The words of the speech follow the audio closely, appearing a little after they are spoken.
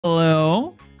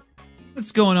Hello.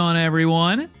 What's going on,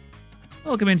 everyone?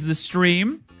 Welcome into the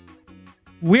stream.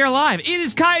 We're live. It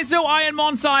is Kaizo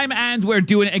Ironmon time, and we're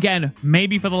doing it again.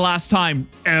 Maybe for the last time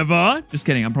ever. Just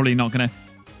kidding. I'm probably not going to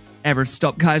ever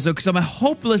stop Kaizo because I'm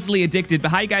hopelessly addicted. But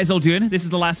how you guys all doing? This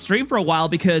is the last stream for a while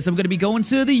because I'm going to be going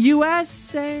to the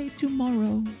USA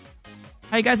tomorrow.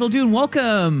 How you guys all doing?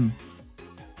 Welcome.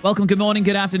 Welcome. Good morning.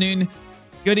 Good afternoon.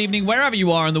 Good evening, wherever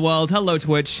you are in the world. Hello,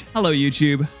 Twitch. Hello,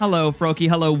 YouTube. Hello, Froky.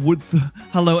 Hello, Wood.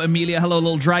 Hello, Amelia. Hello,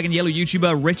 Little Dragon. Yellow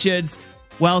YouTuber. Richards.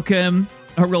 Welcome.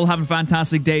 I hope we're all having a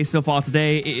fantastic day so far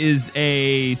today. It is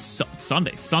a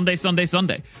Sunday.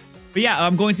 But yeah,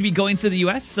 I'm going to be going to the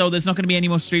US, so there's not going to be any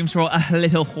more streams for a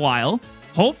little while.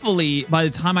 Hopefully, by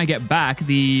the time I get back,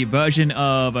 the version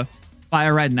of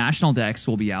Fire Red National Dex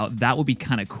will be out. That would be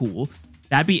kind of cool.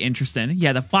 That'd be interesting.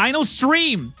 Yeah, the final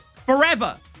stream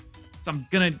forever. So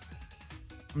I'm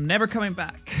never coming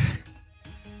back.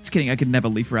 Just kidding, I could never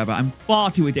leave forever. I'm far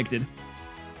too addicted.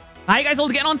 How you guys all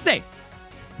getting on today?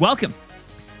 Welcome.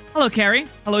 Hello, Carrie.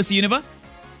 Hello, Siuniva.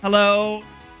 Hello,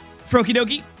 Froky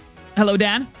Doki. Hello,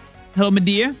 Dan. Hello,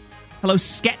 Medea. Hello,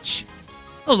 Sketch.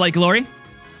 Hello, Light Glory.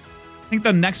 I think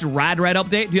the next Rad Red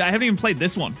update. Dude, I haven't even played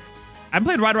this one. I haven't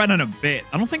played Rad Red in a bit.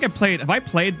 I don't think I played... Have I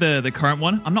played the current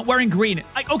one? I'm not wearing green.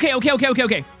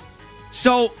 Okay.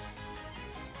 So...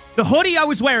 the hoodie I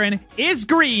was wearing is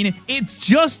green. It's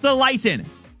just the lighting.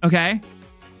 Okay?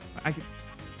 I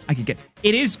can get...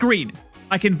 It is green.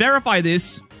 I can verify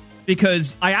this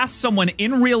because I asked someone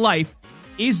in real life,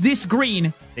 is this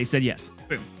green? They said yes.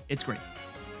 Boom. It's green.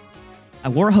 I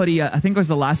wore a hoodie, I think it was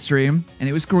the last stream, and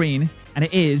it was green. And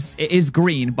it is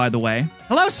green, by the way.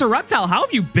 Hello, Sir Reptile. How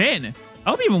have you been? I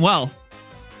hope you've been well.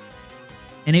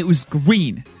 And it was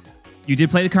green. You did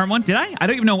play the current one? Did I? I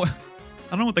don't even know...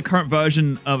 I don't know what the current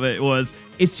version of it was.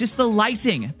 It's just the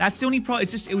lighting. That's the only problem.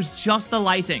 It was just the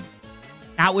lighting.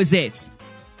 That was it.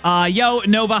 Yo,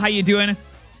 Nova, how you doing?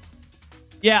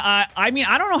 Yeah, I mean,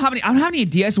 I don't have any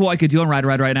ideas what I could do on Rad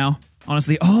Red right now.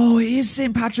 Honestly. Oh, it is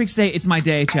St. Patrick's Day. It's my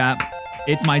day, chat.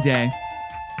 It's my day.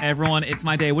 Everyone, it's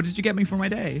my day. What did you get me for my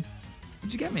day? What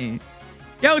did you get me?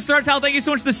 Yo, Sartel, thank you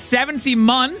so much for the 70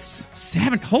 months.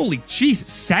 Holy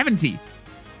Jesus, 70.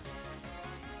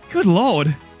 Good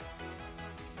Lord.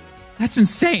 That's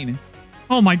insane.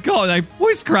 Oh my god, I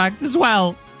voice cracked as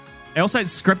well. I also had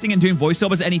scripting and doing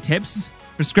voiceovers. Any tips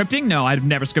for scripting? No, I've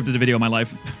never scripted a video in my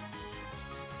life.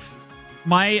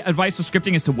 My advice for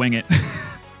scripting is to wing it.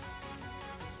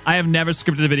 I have never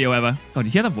scripted a video ever. Oh, did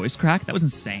you hear that voice crack? That was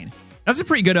insane. That's a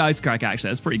pretty good voice crack,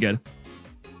 actually. That's pretty good.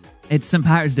 It's St.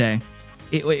 Patterrz Day.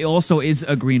 It also is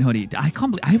a green hoodie. I can't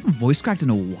believe I haven't voice cracked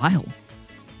in a while.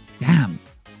 Damn.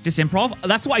 Just improv.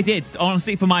 That's what I did.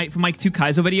 Honestly, for my two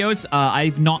Kaizo videos,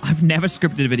 I've never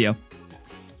scripted a video.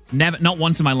 Not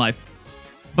once in my life.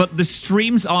 But the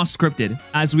streams are scripted,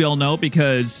 as we all know,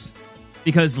 because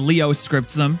Leo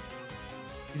scripts them.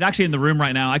 He's actually in the room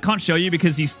right now. I can't show you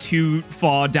because he's too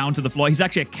far down to the floor. He's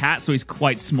actually a cat, so he's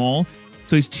quite small.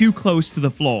 So he's too close to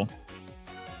the floor.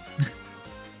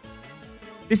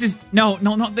 This is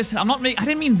not this. I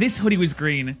didn't mean this hoodie was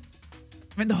green.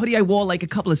 I mean, the hoodie I wore like a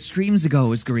couple of streams ago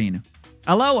was green.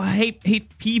 Hello, hey,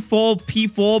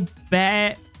 P4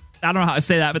 Bear. I don't know how to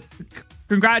say that, but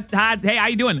congrats. Hey, how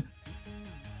you doing?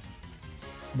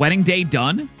 Wedding day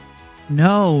done?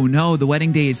 No, the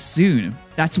wedding day is soon.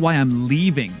 That's why I'm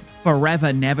leaving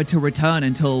forever, never to return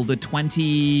until the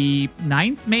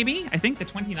 29th, maybe? I think the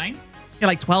 29th? Yeah,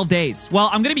 like 12 days. Well,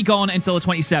 I'm going to be gone until the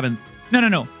 27th.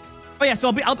 No. Oh, yeah, so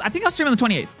I think I'll stream on the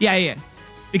 28th. Yeah.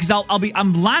 Because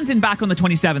I'm landing back on the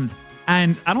 27th,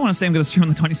 and I don't want to say I'm going to stream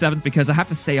on the 27th because I have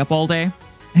to stay up all day, and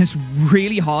it's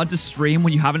really hard to stream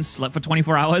when you haven't slept for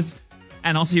 24 hours,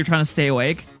 and also you're trying to stay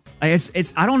awake. I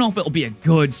don't know if it'll be a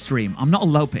good stream. I'm not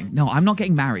eloping. No, I'm not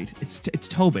getting married. It's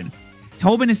Tobin.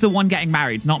 Tobin is the one getting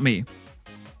married, it's not me.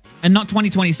 And not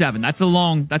 2027. That's a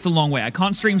long way. I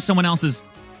can't stream someone else's.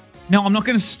 No, I'm not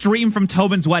going to stream from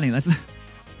Tobin's wedding. Can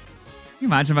you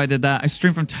imagine if I did that? I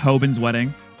stream from Tobin's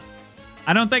wedding.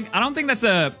 I don't think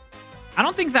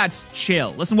that's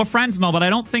chill. Listen, we're friends and all, but I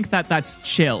don't think that's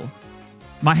chill.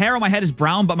 My hair on my head is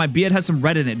brown, but my beard has some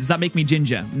red in it. Does that make me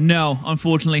ginger? No,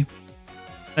 unfortunately.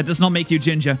 That does not make you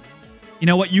ginger. You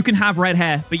know what? You can have red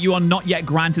hair, but you are not yet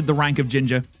granted the rank of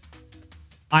ginger.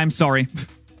 I'm sorry.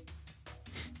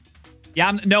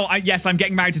 Yeah, yes, I'm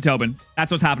getting married to Tobin.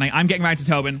 That's what's happening. I'm getting married to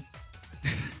Tobin.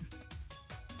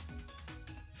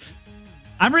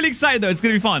 I'm really excited, though. It's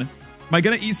going to be fun. Am I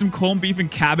going to eat some corned beef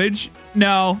and cabbage?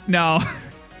 No. I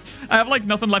have, like,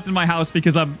 nothing left in my house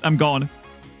because I'm gone.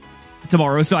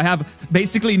 tomorrow. So I have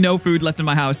basically no food left in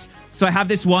my house. So I have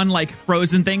this one like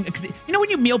frozen thing. You know when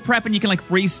you meal prep and you can like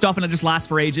freeze stuff and it just lasts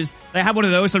for ages? I have one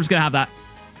of those, so I'm just gonna have that.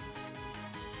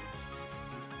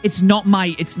 It's not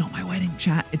my wedding,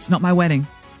 chat. It's not my wedding.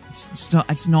 It's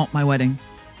not my wedding.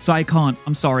 So I can't.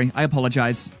 I'm sorry. I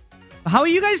apologize. But how are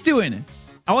you guys doing?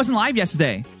 I wasn't live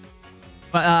yesterday.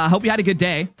 But I hope you had a good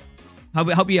day.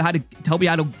 Hope you had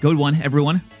a good one,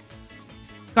 everyone.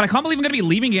 God, I can't believe I'm going to be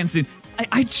leaving again soon.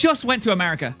 I just went to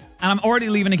America, and I'm already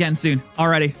leaving again soon.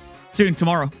 Already. Soon,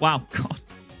 tomorrow. Wow, God.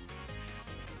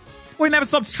 We never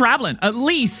stopped traveling. At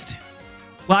least.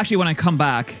 Well, actually, when I come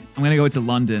back, I'm going to go to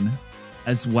London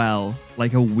as well,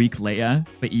 like a week later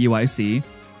for EUIC.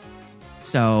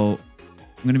 So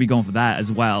I'm going to be going for that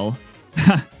as well.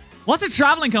 Lots of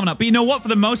traveling coming up. But you know what? For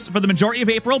the majority of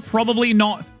April, probably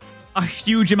not a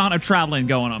huge amount of traveling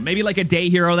going on. Maybe like a day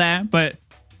here or there, but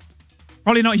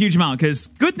probably not a huge amount because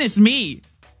goodness me,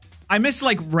 I miss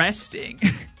like resting.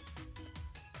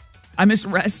 I miss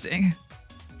resting.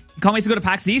 Can't wait to go to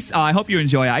PAX East. Oh, I hope you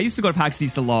enjoy it. I used to go to PAX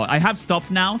East a lot. I have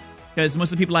stopped now because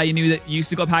most of the people I knew that used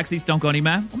to go to PAX East don't go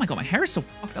anywhere. Oh my God, my hair is so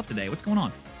fucked up today. What's going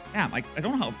on? Damn, I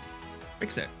don't know how to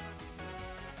fix it.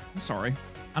 I'm sorry.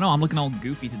 I know I'm looking all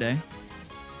goofy today.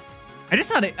 I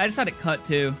just had it cut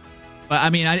too. But I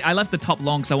mean, I left the top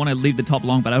long because I want to leave the top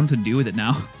long, but I don't know what to do with it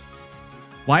now.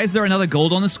 Why is there another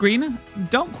gold on the screen?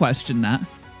 Don't question that.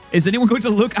 Is anyone going to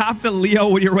look after Leo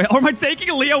when you're away? Or am I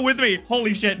taking Leo with me?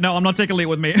 Holy shit. No, I'm not taking Leo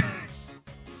with me.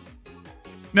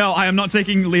 No, I am not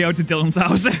taking Leo to Dylan's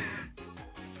house.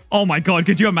 Oh my God,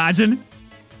 could you imagine?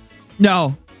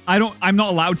 No, I'm not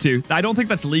allowed to. I don't think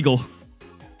that's legal.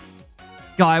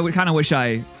 God, I would kind of wish should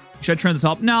I turn this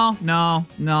up? No,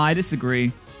 I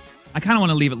disagree. I kind of want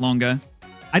to leave it longer.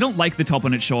 I don't like the top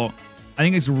when it's short. I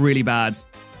think it's really bad.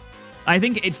 I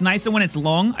think it's nicer when it's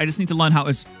long. I just need to learn how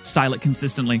to style it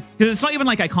consistently. Because it's not even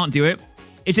like I can't do it.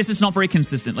 It's just it's not very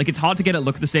consistent. Like, it's hard to get it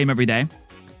look the same every day.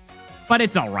 But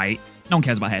it's all right. No one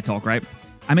cares about hair talk, right?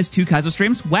 I missed 2 Kaizo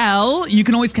streams. Well, you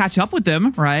can always catch up with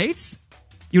them, right?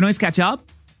 You can always catch up.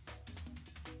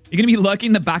 You're going to be lurking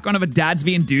in the background of a dads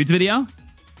being dudes video?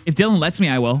 If Dylan lets me,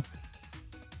 I will.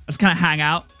 Just kind of hang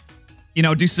out. You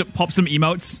know, pop some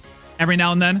emotes every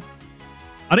now and then.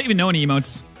 I don't even know any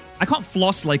emotes. I can't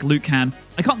floss like Luke can.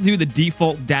 I can't do the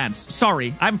default dance.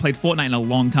 Sorry, I haven't played Fortnite in a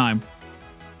long time.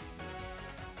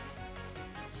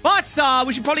 But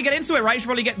we should probably get into it, right? We should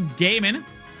probably get gaming.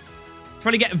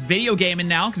 Probably get video gaming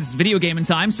now, because it's video gaming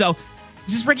time. So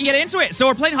let's just freaking get into it. So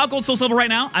we're playing Hot Gold Soul Silver right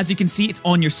now. As you can see, it's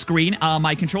on your screen.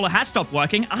 My controller has stopped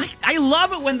working. I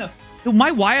love it when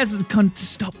my wires can't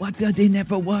stop working. They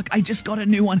never work. I just got a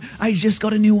new one.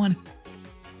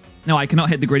 No, I cannot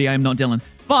hit the griddy. I am not Dylan.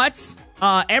 But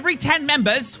every 10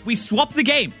 members, we swap the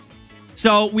game.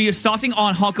 So we are starting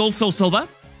on Hot Gold Soul Silver.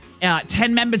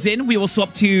 10 members in, we will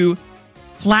swap to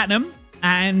Platinum.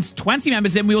 And 20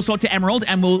 members in, we will swap to Emerald.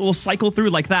 And we'll cycle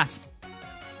through like that.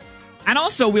 And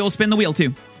also, we will spin the wheel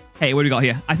too. Hey, what do we got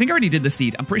here? I think I already did the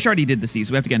seed. I'm pretty sure I already did the seed,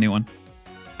 so we have to get a new one.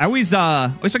 I always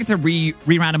forget to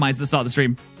re-randomize the start of the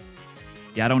stream.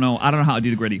 Yeah, I don't know how to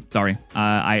do the griddy. Sorry.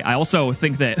 I also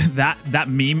think that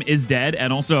meme is dead,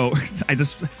 and also I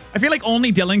feel like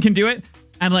only Dylan can do it,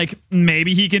 and like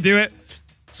maybe he can do it.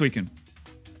 Suicune.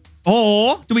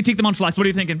 Or do we take the Munchlax? What are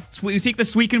you thinking? We take the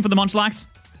Suicune for the Munchlax?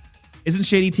 Isn't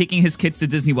Shady taking his kids to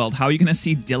Disney World? How are you gonna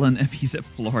see Dylan if he's at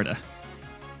Florida?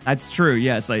 That's true.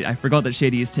 Yes, I forgot that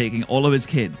Shady is taking all of his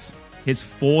kids, his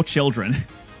 4 children,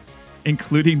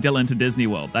 including Dylan, to Disney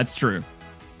World. That's true.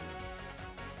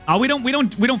 We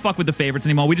don't fuck with the favorites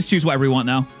anymore. We just choose whatever we want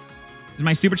now. Does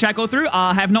my super chat go through?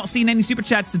 I have not seen any super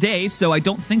chats today, so I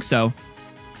don't think so.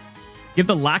 Give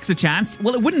the Lax a chance.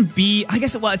 Well, it wouldn't be. I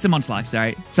guess it's a Munchlax, all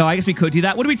right. So I guess we could do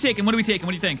that. What are we taking? What do you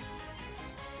think?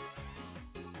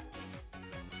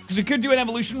 Because we could do an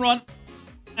evolution run,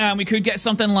 and we could get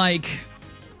something like,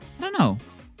 I don't know,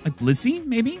 like Blissey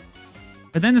maybe.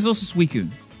 But then there's also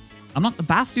Suicune. I'm not the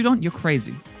Bastiodon. You're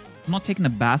crazy. I'm not taking the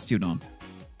Bastiodon.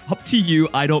 Up to you,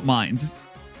 I don't mind.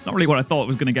 It's not really what I thought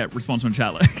was going to get response from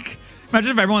chat. Like,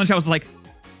 imagine if everyone in the chat was like,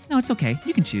 no, it's okay.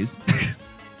 You can choose.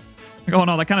 Like, oh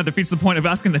no, that kind of defeats the point of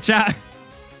asking the chat.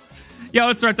 Yo,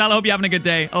 it's Reptile. I hope you're having a good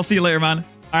day. I'll see you later, man. All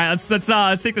right, let's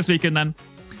take this weekend then.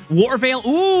 Watervale.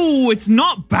 Ooh, it's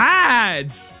not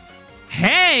bad.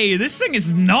 Hey, this thing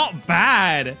is not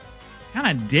bad.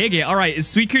 Kind of dig it. All right, is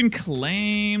Suicune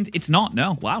claimed? It's not.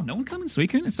 No. Wow, no one claiming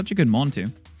Suicune? It's such a good mon, too.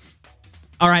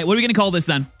 All right, what are we going to call this,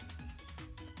 then?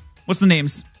 What's the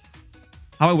names?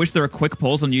 How I wish there were quick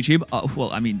polls on YouTube. Oh,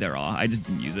 well, I mean, there are. I just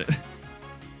didn't use it.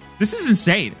 This is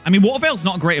insane. I mean, Watervale's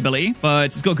not a great ability, but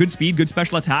it's got good speed, good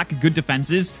special attack, good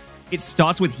defenses. it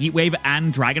starts with Heat Wave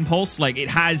and Dragon Pulse. Like, it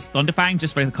has Thunderfang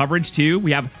just for the coverage, too.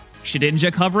 We have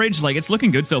Shedinja coverage. Like, it's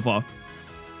looking good so far.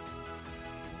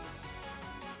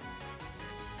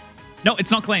 No,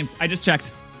 it's not claimed. I just checked.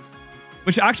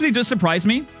 Which actually does surprise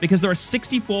me, because there are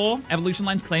 64 evolution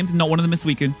lines claimed, and not one of them is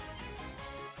Suicune.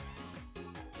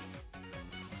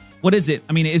 What is it?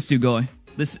 I mean, it is Sugoi.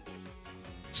 This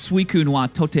Suicune wa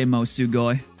totemo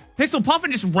Sugoi. Pixel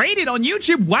Puffin just raided on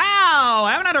YouTube. Wow!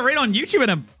 I haven't had a raid on YouTube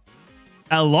in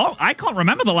a long... I can't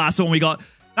remember the last one we got.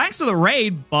 Thanks for the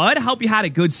raid, bud. Hope you had a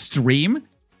good stream.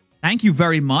 Thank you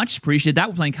very much. Appreciate that.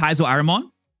 We're playing Kaizo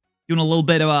Ironmon. Doing a little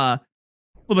bit of a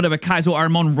Kaizo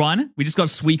Ironmon run. We just got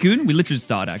Suicune. We literally just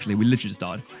started, actually. We literally just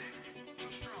started.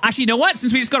 Actually, you know what?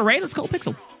 Since we just got a raid, let's go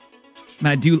Pixel.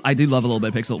 Man, I do love a little bit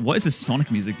of Pixel. What is this Sonic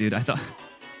music, dude? I thought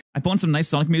I put on some nice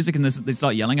Sonic music and they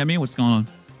start yelling at me. What's going on?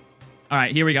 All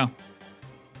right, here we go.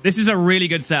 This is a really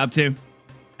good setup, too.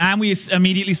 And we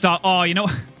immediately start... Oh, you know,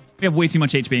 we have way too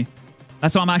much HP.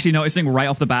 That's what I'm actually noticing right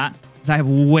off the bat, is I have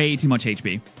way too much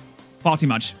HP. Far too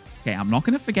much. Okay, I'm not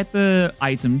going to forget the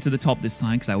item to the top this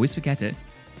time, because I always forget it.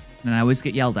 And I always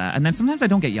get yelled at. And then sometimes I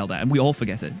don't get yelled at, and we all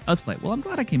forget it. Earthplay. Well, I'm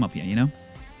glad I came up here, you know?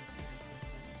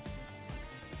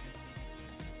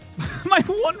 My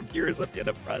one viewer is up yet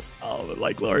depressed. Oh,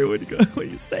 like, Gloria, what are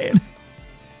you saying?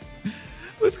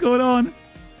 What's going on?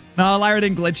 No, Lyra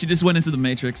didn't glitch. She just went into the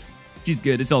Matrix. She's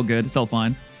good. It's all good. It's all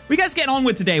fine. What are you guys getting on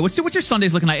with today? What's your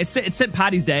Sundays looking like? It's St.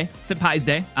 Patty's Day. St. Patty's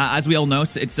Day. As we all know,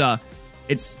 it's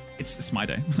my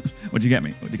day. What'd you get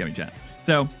me? What'd you get me, chat?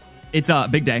 So it's a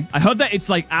big day. I heard that it's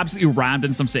like absolutely rammed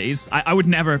in some cities. I would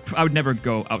never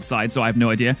go outside, so I have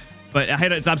no idea. But I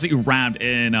heard it's absolutely rammed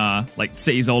in like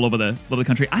cities all over the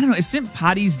country. I don't know. Is St.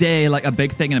 Patty's Day like a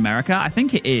big thing in America? I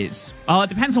think it is. It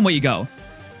depends on where you go.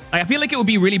 Like, I feel like it would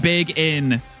be really big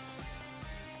in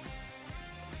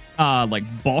like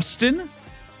Boston,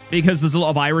 because there's a lot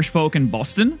of Irish folk in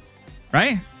Boston,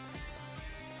 right?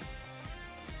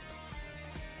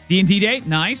 D&D Day,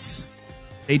 nice.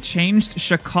 They changed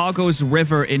Chicago's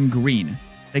river in green.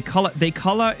 They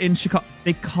color in Chicago.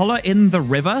 They color in the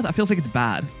river. That feels like it's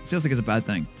bad. It feels like it's a bad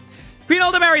thing. Queen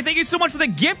Alderberry, thank you so much for the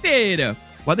gifted.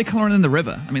 Why are they coloring in the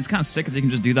river? I mean, it's kind of sick if they can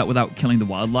just do that without killing the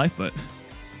wildlife, but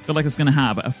I feel like it's going to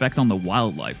have an effect on the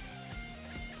wildlife.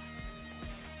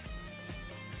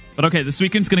 But okay, the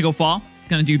Suicune's going to go far. It's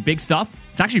going to do big stuff.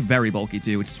 It's actually very bulky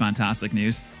too, which is fantastic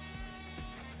news.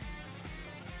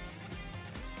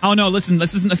 Oh no, listen,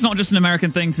 it's not just an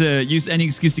American thing to use any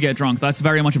excuse to get drunk. That's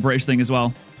very much a British thing as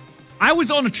well. I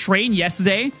was on a train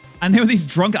yesterday, and there were these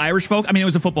drunk Irish folk. I mean, it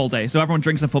was a football day, so everyone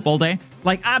drinks on a football day.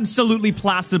 Like, absolutely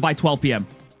plastered by 12 p.m.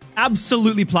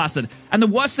 Absolutely plastered. And the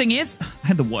worst thing is, I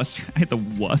had the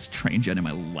worst train journey in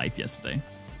my life yesterday.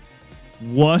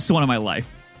 Worst one of my life.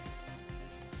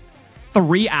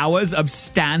 3 hours of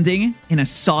standing in a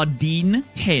sardine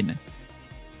tin.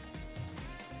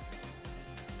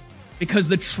 Because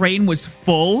the train was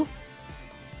full.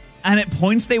 And at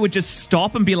points they would just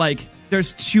stop and be like,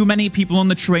 there's too many people on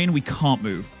the train, we can't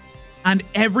move. And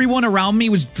everyone around me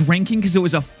was drinking because it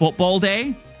was a football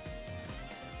day.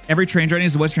 Every train journey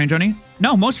is the worst train journey?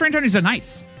 No, most train journeys are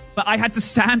nice. But I had to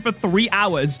stand for 3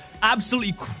 hours,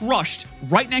 absolutely crushed,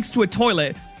 right next to a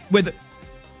toilet with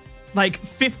like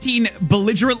 15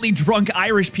 belligerently drunk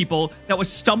Irish people that were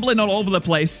stumbling all over the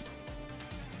place,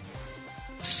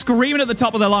 screaming at the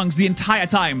top of their lungs the entire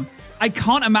time. I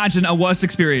can't imagine a worse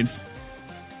experience.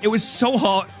 It was so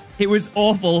hot. It was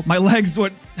awful. My legs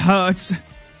would hurt.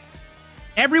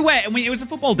 Everywhere. I mean, it was a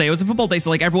football day. It was a football day, so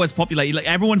like everyone's populated. Like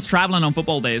everyone's traveling on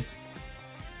football days.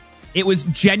 It was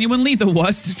genuinely the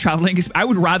worst traveling. I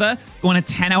would rather go on a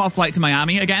 10-hour flight to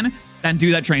Miami again than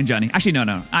do that train journey. Actually,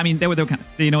 no. I mean, they were kind of,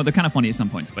 they're kind of funny at some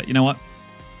points, but you know what?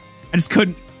 I just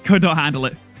could not handle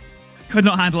it. Could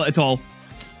not handle it at all.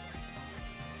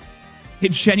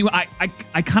 It genuinely,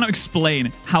 I cannot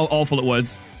explain how awful it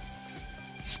was.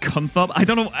 Scunthorpe? I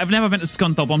don't know. I've never been to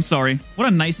Scunthorpe. I'm sorry. What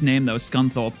a nice name, though,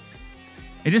 Scunthorpe.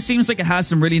 It just seems like it has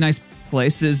some really nice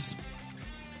places.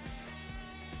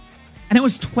 And it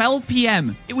was 12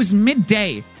 p.m. It was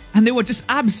midday. And they were just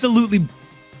absolutely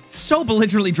so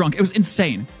belligerently drunk. It was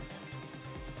insane.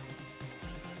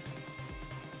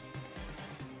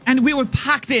 And we were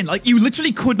packed in. Like, you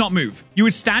literally could not move. You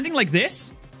were standing like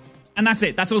this. And that's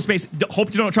it. That's all space.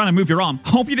 Hope you're not trying to move your arm.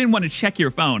 Hope you didn't want to check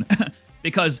your phone.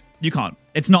 Because you can't.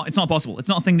 It's not possible. It's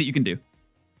not a thing that you can do.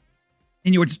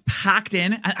 And you were just packed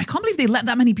in. And I can't believe they let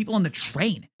that many people on the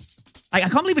train. I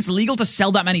can't believe it's legal to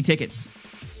sell that many tickets.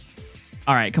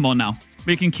 All right, come on now.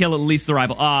 We can kill at least the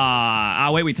rival.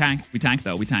 Wait, we tank. We tank,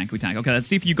 though. We tank. Okay, let's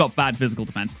see if you got bad physical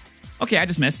defense. Okay, I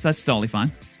just missed. That's totally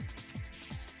fine.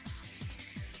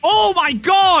 Oh my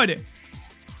god!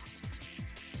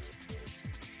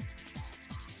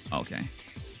 Okay.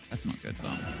 That's not good,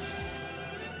 though.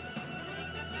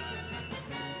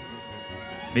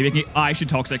 Maybe I can... Oh, I should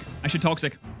Toxic. I should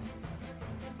Toxic.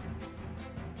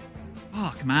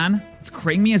 Fuck, man. It's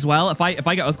critting me as well. If I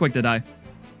get Earthquake, to die.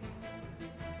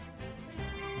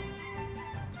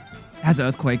 It has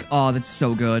Earthquake. Oh, that's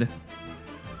so good.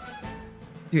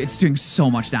 Dude, it's doing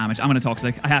so much damage. I'm gonna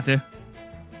Toxic. I have to.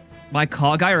 My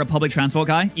car guy or a public transport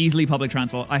guy? Easily public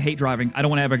transport. I hate driving. I don't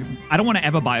want to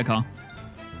ever buy a car.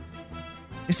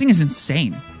 This thing is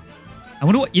insane. I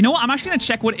wonder what... You know what? I'm actually going to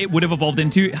check what it would have evolved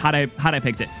into had I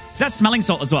picked it. Because that's Smelling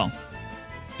Salt as well.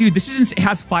 Dude, this is insane. It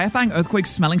has Fire Fang, Earthquake,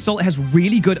 Smelling Salt. It has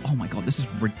really good... Oh my god, this is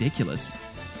ridiculous.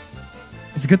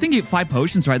 It's a good thing you get 5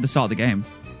 potions right at the start of the game.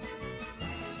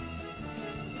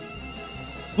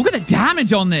 Look at the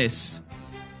damage on this.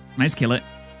 Can I just kill it?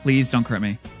 Please don't crit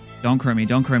me. Don't crit me,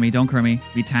 don't crit me, don't crit me.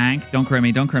 We tank. Don't crit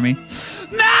me, don't crit me.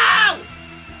 No!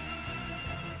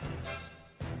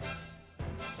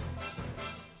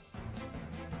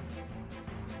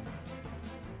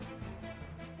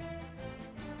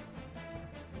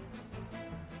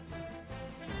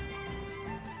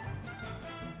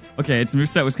 Okay, its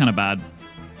moveset was kind of bad.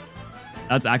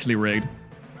 That's actually rigged.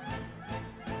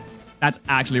 That's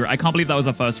actually rigged. I can't believe that was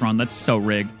our first run. That's so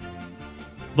rigged.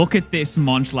 Look at this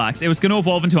Munchlax. It was going to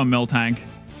evolve into a Miltank.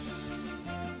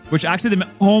 Which actually,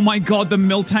 oh my god, the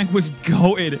Miltank was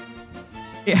goated.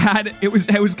 It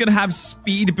was going to have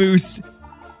speed boost.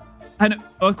 And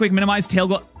Earthquake minimize, tail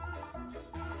go.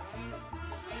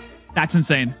 That's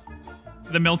insane.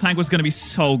 The Miltank was going to be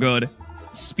so good.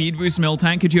 Speed boost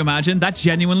Miltank, could you imagine? That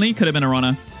genuinely could have been a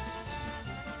runner.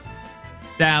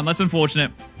 Damn, that's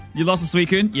unfortunate. You lost a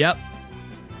Suicune? Yep.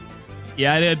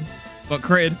 Yeah, I did. But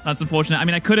critted. That's unfortunate. I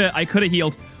mean, I could have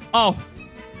healed. Oh.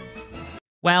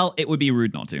 Well, it would be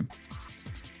rude not to.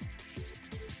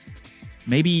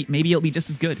 Maybe it'll be just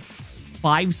as good.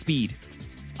 5 speed.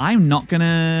 I'm not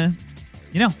gonna...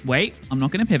 You know, wait. I'm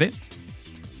not gonna pivot.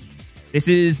 This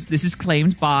is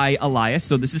claimed by Elias,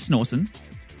 so this is Snorson.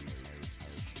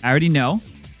 I already know.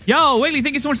 Yo, Wiggly,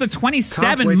 thank you so much for the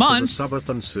 27 months. For the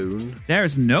subathon soon.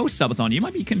 There's no subathon. You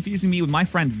might be confusing me with my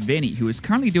friend Vinny, who is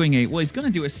currently doing a... Well, he's going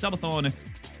to do a subathon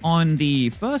on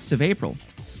the 1st of April.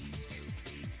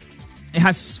 It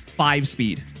has 5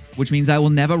 speed, which means I will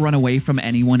never run away from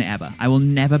anyone ever. I will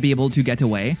never be able to get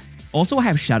away. Also, I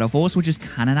have Shadow Force, which is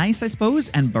kind of nice, I suppose,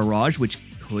 and Barrage, which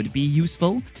could be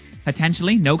useful.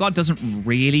 Potentially. No God doesn't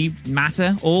really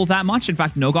matter all that much. In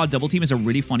fact, No God Double Team is a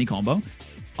really funny combo.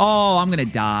 Oh, I'm going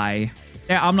to die.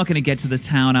 Yeah, I'm not going to get to the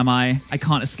town, am I? I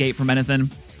can't escape from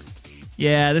anything.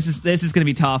 Yeah, this is going to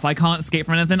be tough. I can't escape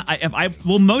from anything. I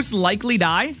will most likely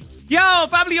die. Yo,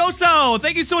 Fablioso!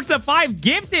 Thank you so much for the 5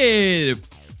 gifted.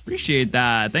 Appreciate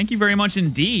that. Thank you very much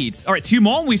indeed. All right, 2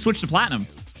 more and we switch to Platinum.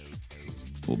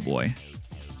 Oh, boy.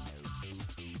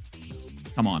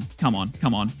 Come on, come on,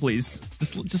 come on, please.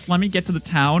 Just let me get to the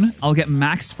town. I'll get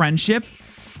max friendship.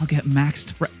 I'll get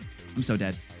maxed I'm so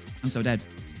dead. I'm so dead.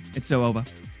 It's so over.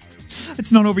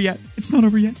 It's not over yet. It's not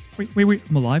over yet. Wait.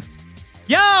 I'm alive.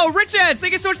 Yo, Richards,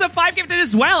 thank you so much for the 5 gifted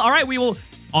as well. All right, we will,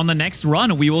 on the next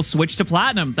run, we will switch to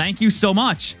Platinum. Thank you so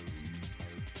much.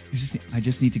 I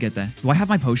just need to get there. Do I have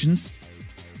my potions?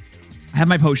 I have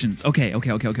my potions. Okay.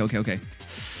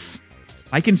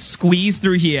 I can squeeze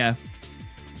through here.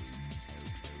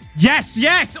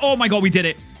 Yes! Oh my god, we did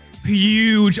it.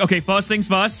 Huge. Okay, first things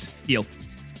first. Heal.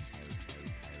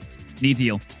 Need to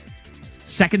heal.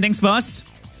 Second things first.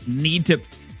 Need to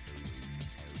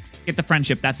get the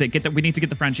friendship. That's it. We need to get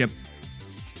the friendship.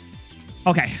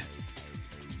 Okay.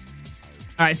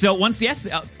 All right, so once... Yes.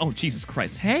 Oh, Jesus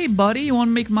Christ. Hey, buddy. You want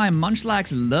to make my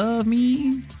Munchlax love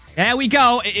me? There we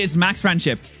go. It is max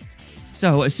friendship.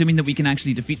 So, assuming that we can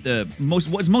actually defeat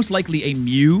what's most likely a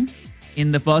Mew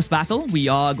in the first battle, we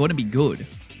are going to be good.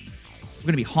 We're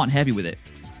going to be hot and heavy with it.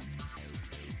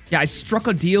 Yeah, I struck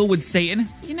a deal with Satan.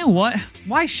 You know what?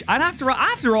 Why?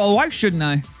 After all, why shouldn't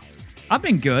I? I've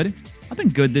been good. I've been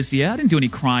good this year. I didn't do any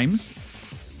crimes.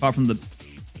 Apart from the...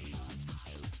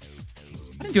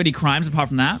 I didn't do any crimes apart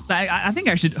from that. I think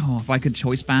I should... Oh, if I could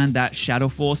choice band that Shadow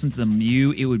Force into the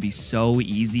Mew, it would be so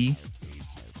easy.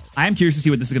 I am curious to see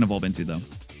what this is going to evolve into, though.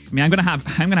 I mean, I'm gonna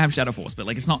have Shadow Force, but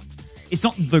like it's not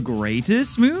the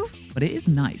greatest move, but it is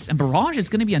nice. And Barrage is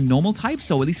gonna be a normal type,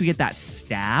 so at least we get that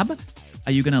stab.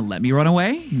 Are you gonna let me run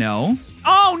away? No.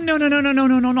 Oh no,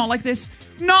 not like this.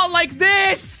 Not like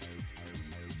this!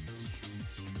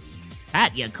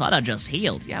 Pat, you coulda just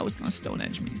healed. Yeah, it was gonna Stone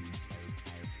Edge me.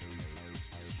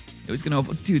 It was gonna...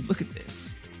 Dude, look at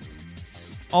this.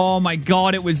 Oh my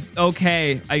god, it was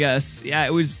okay, I guess. Yeah,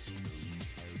 it was...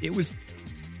 It was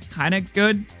kind of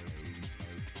good.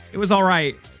 It was all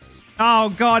right. Oh,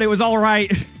 God, it was all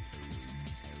right.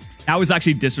 That was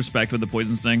actually disrespect with the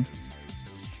poison sting.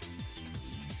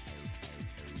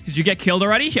 Did you get killed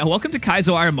already? Yeah, welcome to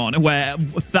Kaizo Ironmon, where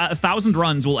 1,000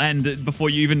 runs will end before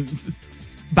you even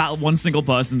battle one single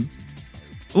person.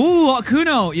 Ooh,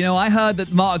 Articuno. You know, I heard that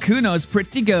Articuno is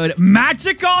pretty good.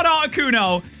 Magic God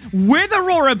Articuno with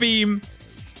Aurora Beam.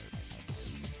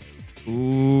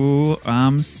 Ooh,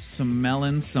 I'm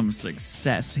smelling some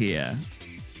success here.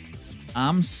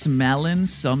 I'm smelling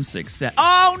some success.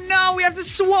 Oh, no, we have to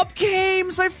swap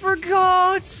games. I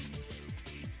forgot.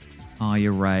 Oh,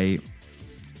 you're right.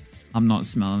 I'm not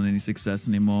smelling any success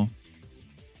anymore.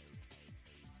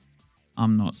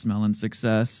 I'm not smelling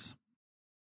success.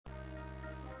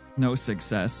 No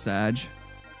success, Sag.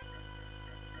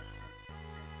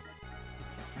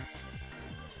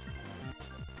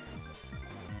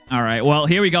 All right, well,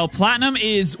 here we go. Platinum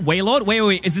is Wailord.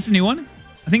 Wait. Is this a new one?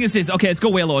 I think this is. Okay, let's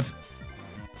go Wailord.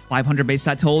 500 base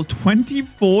stat total,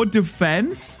 24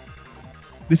 defense.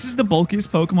 This is the bulkiest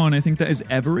Pokemon I think that has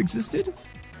ever existed.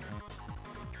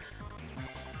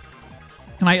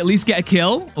 Can I at least get a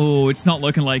kill? Oh, it's not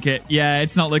looking like it. Yeah,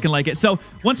 it's not looking like it. So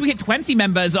once we hit 20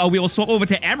 members, we will swap over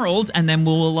to Emerald, and then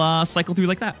we'll cycle through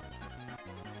like that.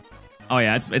 Oh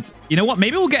yeah, it's. You know what?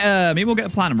 Maybe we'll get a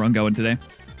Platinum run going today.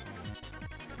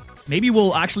 Maybe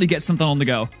we'll actually get something on the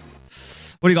go.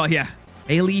 What do you got here?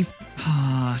 Bayleaf.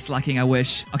 Ah, slacking, I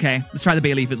wish. Okay, let's try the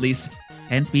Bayleaf at least.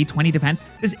 10 speed, 20 defense.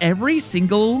 Does every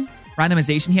single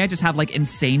randomization here just have, like,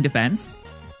 insane defense?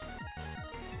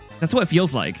 That's what it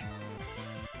feels like.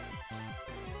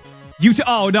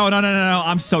 Oh, no.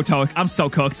 I'm so cooked. I'm so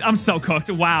cooked.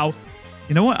 Wow.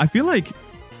 You know what? I feel like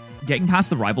getting past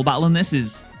the rival battle in this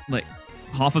is, like,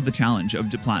 half of the challenge of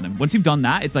Platinum. Once you've done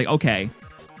that, it's like, okay,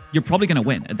 you're probably going to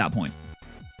win at that point.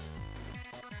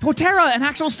 Patterrz, an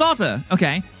actual starter.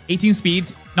 Okay. 18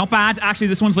 speeds. Not bad. Actually,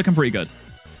 this one's looking pretty good.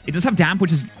 It does have Damp,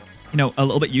 which is, you know, a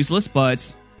little bit useless,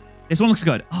 but this one looks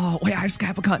good. Oh, wait, I just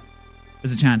got a cut.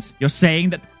 There's a chance. You're saying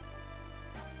that...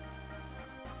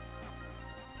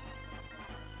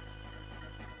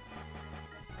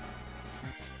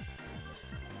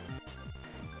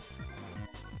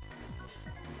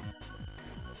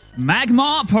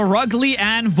 Magmar, Perugly,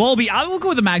 and Volby. I will go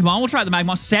with the Magmar. We'll try the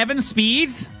Magmar. 7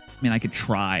 speeds. I mean, I could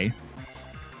try.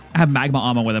 I have Magma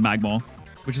armor with a Magmar,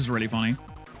 which is really funny.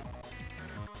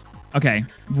 Okay.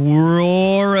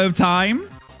 Roar of Time.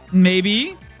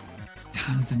 Maybe.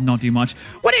 That did not do much.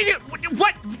 What did you do?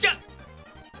 What?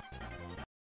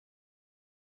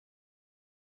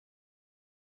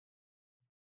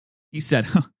 He said,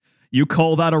 huh, you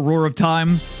call that a Roar of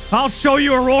Time? I'll show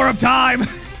you a Roar of Time.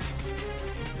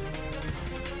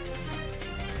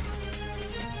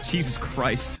 Jesus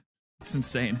Christ. It's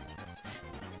insane.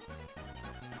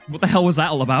 What the hell was that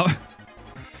all about?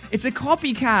 It's a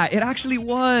copycat. It actually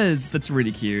was. That's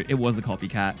really cute. It was a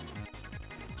copycat.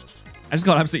 I just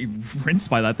got absolutely rinsed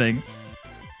by that thing.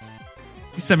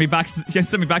 He sent me back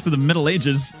to the Middle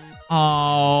Ages.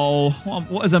 Oh,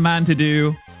 what is a man to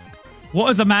do? What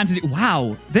is a man to do?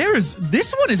 Wow, this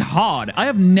one is hard. I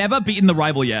have never beaten the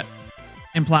rival yet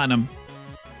in Platinum.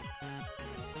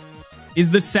 Is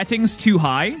the settings too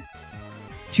high?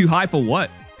 Too high for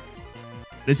what?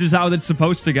 This is how it's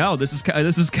supposed to go. This is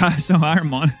Kaizo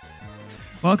Ironmon.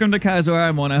 Welcome to Kaizo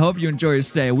Ironmon. I hope you enjoy your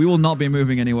stay. We will not be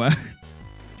moving anywhere.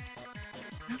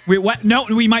 Wait, what? No,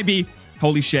 we might be.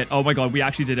 Holy shit. Oh my god, we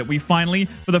actually did it. We finally,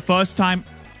 for the first time...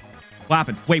 What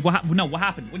happened? Wait, what happened? No, what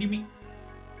happened? What do you mean?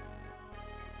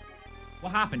 What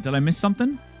happened? Did I miss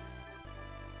something?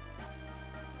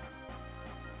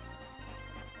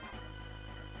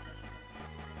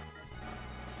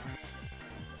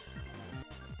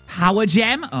 Power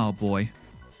Gem? Oh, boy.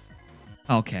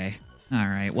 Okay. All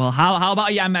right. Well, how about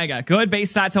Yanmega? Good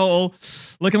base stat total.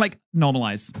 Looking like...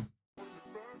 Normalize.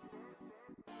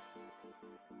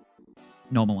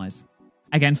 Normalize.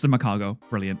 Against the Makago.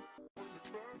 Brilliant.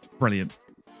 Brilliant.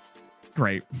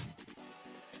 Great.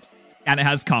 And it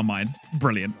has Calm Mind.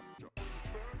 Brilliant.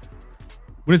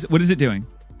 What is it doing?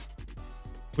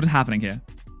 What is happening here?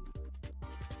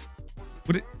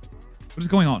 What is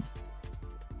going on?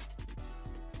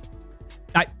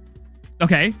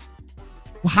 Okay.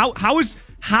 How is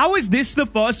this the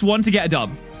first one to get a dub?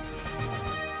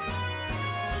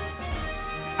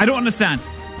 I don't understand.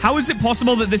 How is it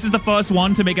possible that this is the first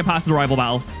one to make it past the rival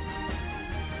battle?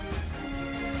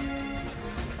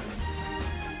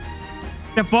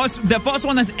 The first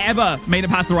one that's ever made it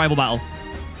past the rival battle.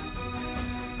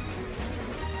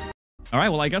 All right,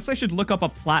 well, I guess I should look up a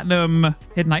platinum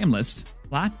hidden item list.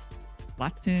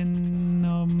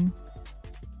 Platinum.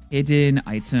 Hidden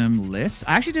item list.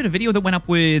 I actually did a video that went up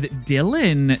with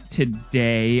Dylan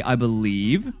today, I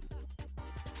believe.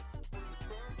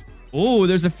 Oh,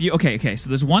 there's a few. Okay. So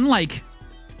there's one like...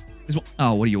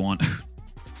 Oh, what do you want?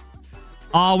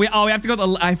 Oh, we have to go to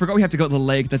the... I forgot we have to go to the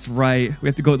lake. That's right. We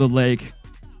have to go to the lake.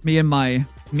 Me and my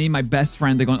best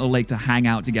friend, they're going to the lake to hang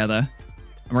out together.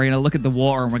 And we're going to look at the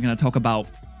water and we're going to talk about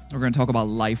life. We're going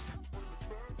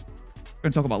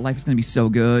to talk about life. It's going to be so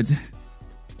good.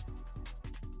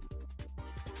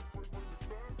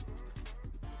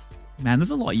 Man,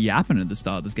 there's a lot of yapping at the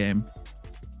start of this game.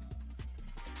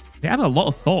 They have a lot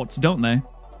of thoughts, don't they?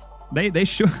 They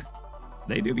should.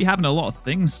 They do be having a lot of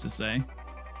things to say.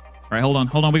 All right, hold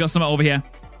on. We got something over here.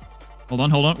 Hold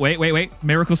on. Wait.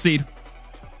 Miracle seed.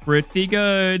 Pretty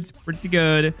good.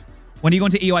 When are you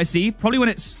going to EOIC? Probably when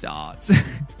it starts. No,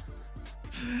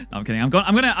 I'm kidding. I'm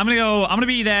gonna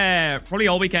be there probably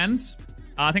all weekends.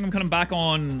 I think I'm coming back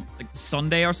on like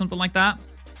Sunday or something like that.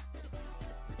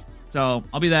 So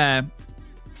I'll be there.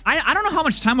 I don't know how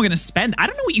much time we're gonna spend. I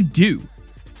don't know what you do.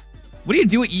 What do you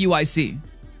do at EUIC?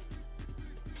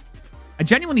 I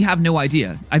genuinely have no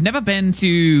idea. I've never been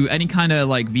to any kind of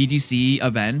like VGC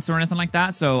events or anything like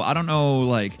that, so I don't know.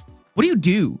 Like, what do you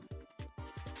do?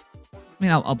 I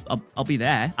mean, I'll be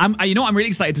there. I'm really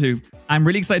excited to. I'm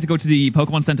really excited to go to the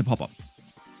Pokemon Center pop-up.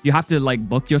 You have to like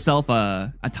book yourself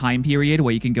a time period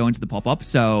where you can go into the pop-up.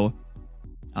 So,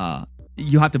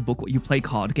 you have to book. You play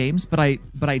card games, but I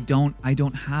don't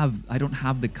have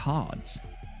the cards.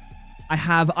 I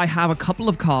have a couple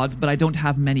of cards, but I don't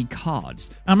have many cards.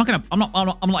 And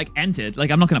I'm like entered.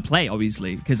 Like I'm not gonna play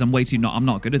obviously because I'm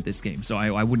not good at this game. So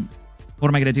I wouldn't. What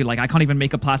am I gonna do? Like I can't even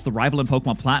make it past the rival in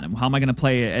Pokemon Platinum. How am I gonna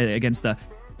play against the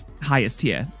highest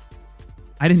tier?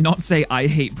 I did not say I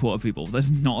hate poor people. That's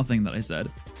not a thing that I said.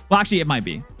 Well, actually, it might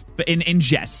be, but in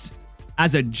jest,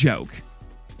 as a joke.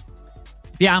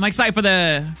 Yeah, I'm excited for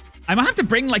the. I might have to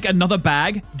bring like another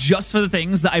bag just for the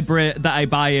things that I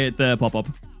buy at the pop-up.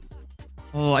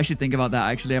 Oh, I should think about that,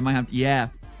 actually. I might have... Yeah,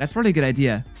 that's probably a good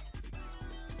idea.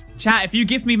 Chat, if you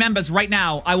gift me members right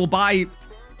now, I will buy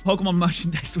Pokemon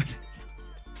merchandise with it.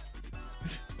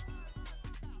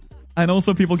 And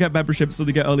also, people get memberships, so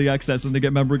they get early access, and they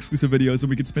get member-exclusive videos, and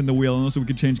we can spin the wheel, and also we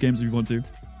can change games if we want to.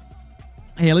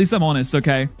 Hey, at least I'm honest,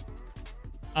 okay?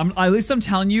 At least I'm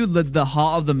telling you the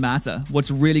heart of the matter.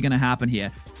 What's really going to happen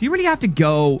here. Do you really have to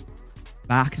go...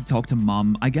 back to talk to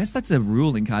mom? I guess that's a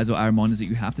rule in Kaizo Ironmon is that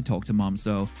you have to talk to mom,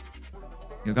 so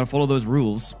you gotta follow those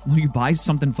rules. Will you buy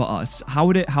something for us? How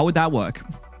would that work?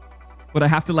 Would I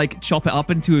have to like chop it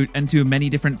up into many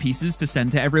different pieces to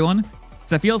send to everyone?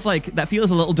 Because that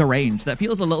feels a little deranged. That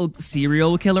feels a little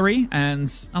serial killery,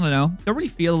 and I don't know. Don't really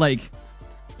feel like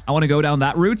I want to go down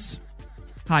that route.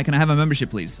 Hi, can I have a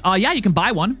membership, please? Yeah, you can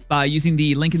buy one by using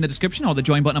the link in the description or the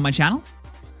join button on my channel.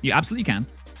 You absolutely can.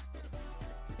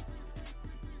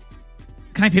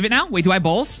 Can I pivot now? Wait, do I have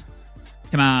balls?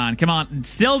 Come on.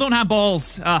 Still don't have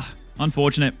balls.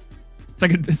 Unfortunate.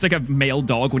 It's like a male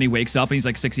dog when he wakes up and he's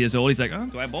like 6 years old. He's like, oh,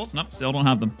 do I have balls? Nope, still don't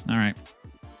have them. All right.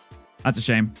 That's a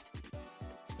shame.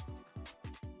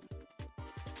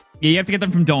 Yeah, you have to get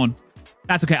them from Dawn.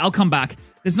 That's okay. I'll come back.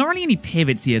 There's not really any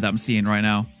pivots here that I'm seeing right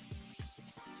now.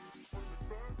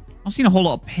 I'm not seeing a whole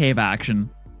lot of pivot action.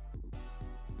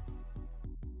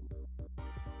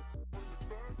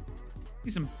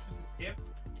 See some...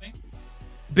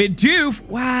 Bidoof!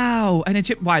 Wow! And a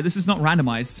chip. Why? This is not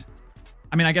randomized.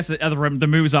 I mean, I guess the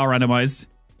moves are randomized.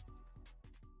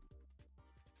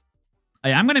 I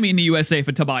am going to be in the USA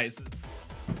for Tobias.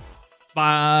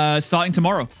 Starting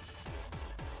tomorrow.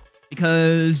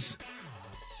 Because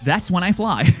that's when I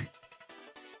fly.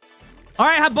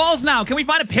 Alright, I have balls now. Can we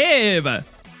find a piv?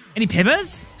 Any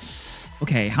pivers?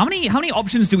 Okay, how many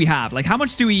options do we have? Like, how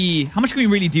much can we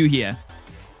really do here?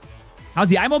 How's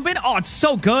the IMO been? Oh, it's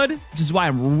so good. Which is why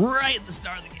I'm right at the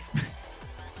start of the game.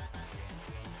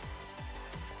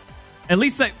 At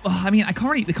least, I mean, I can't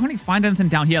really find anything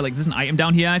down here. Like, there's an item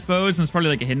down here, I suppose. And there's probably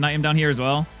like a hidden item down here as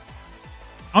well.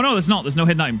 Oh, no, there's not. There's no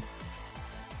hidden item.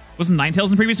 Wasn't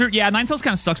Ninetales in previous route? Yeah, Ninetales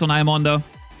kind of sucks on Ironmon, though.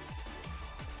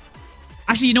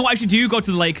 Actually, you know what I should do? Go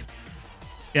to the lake.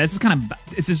 Yeah, this is kind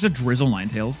of... It's just a Drizzle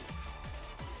Ninetales.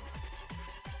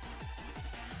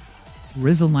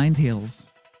 Drizzle Ninetales.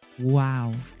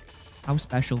 Wow. How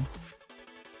special.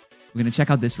 We're going to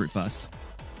check out this route first.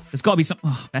 There's got to be some...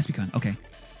 Oh, Vespiquen. Okay.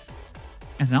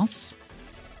 Anything else?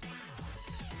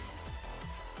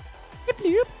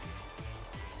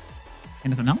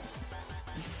 Anything else?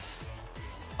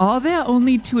 Are there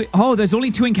only two... Oh, there's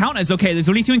only 2 encounters. Okay, there's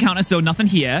only 2 encounters, so nothing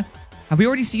here. Have we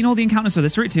already seen all the encounters for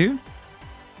this route too?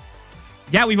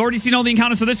 Yeah, we've already seen all the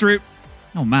encounters for this route.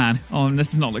 Oh, man. Oh,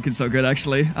 this is not looking so good,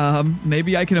 actually.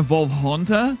 Maybe I can evolve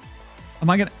Haunter? Am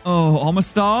I gonna... Oh,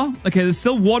 Almastar? Okay, there's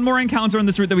still one more encounter on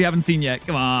this route that we haven't seen yet.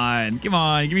 Come on. Come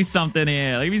on. Give me something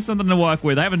here. Give me something to work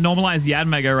with. I have a normalized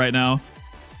Yanmega right now.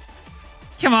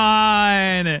 Come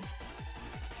on.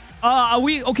 Are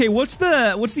we... Okay, what's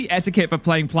the etiquette for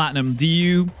playing Platinum?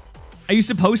 Are you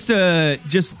supposed to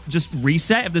just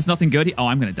reset if there's nothing good? Oh,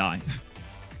 I'm gonna die.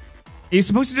 Are you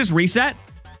supposed to just reset?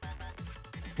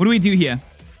 What do we do here?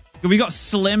 We got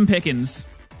slim pickings.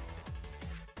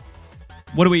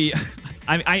 What do we...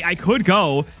 I could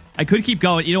go. I could keep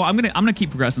going. You know what? I'm gonna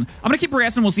keep progressing.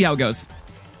 We'll see how it goes.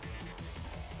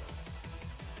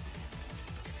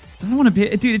 I don't want to be...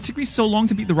 Dude, it took me so long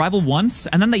to beat the rival once,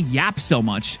 and then they yap so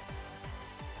much.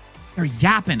 They're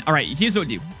yapping. All right, here's what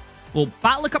we do. We'll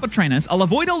battle a couple of trainers. I'll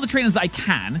avoid all the trainers that I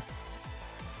can.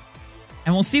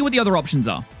 And we'll see what the other options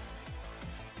are.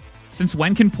 Since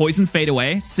when can poison fade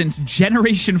away? Since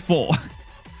Generation 4.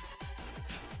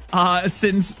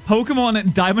 Since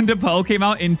Pokemon Diamond and Pearl came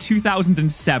out in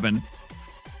 2007.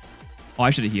 Oh, I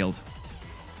should have healed.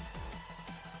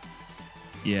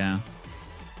 Yeah.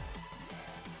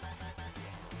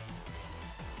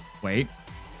 Wait.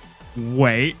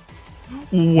 Wait.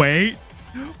 Wait.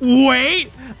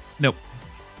 Wait. Nope.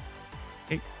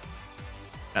 Okay.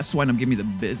 That's why I'm giving me the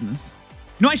business.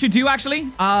 You know what I should do, actually?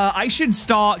 I should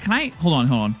start... Can I... Hold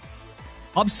on.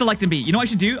 Up select and B. You know what I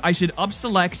should do? I should up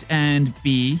select and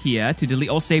B here to delete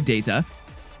all save data.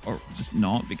 Or just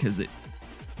not, because it...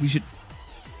 We should...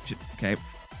 Okay.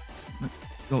 Let's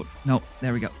go. No,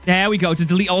 there we go. There we go, to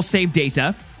delete all save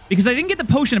data. Because I didn't get the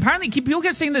potion. Apparently, people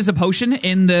kept saying there's a potion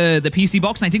in the PC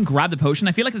box, and I didn't grab the potion.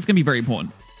 I feel like it's going to be very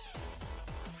important.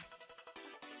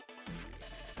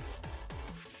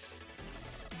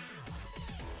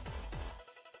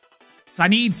 So I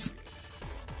need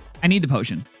the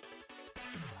potion.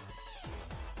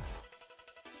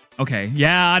 Okay.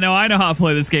 Yeah, I know how to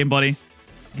play this game, buddy. You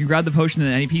can grab the potion in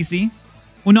any PC.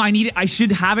 Well, no, I need it. I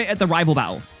should have it at the rival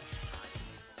battle.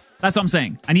 That's what I'm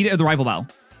saying. I need it at the rival battle.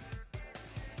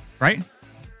 Right?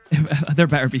 There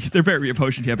better be a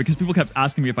potion here because people kept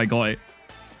asking me if I got it.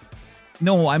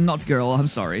 No, I'm not girl. I'm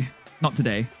sorry. Not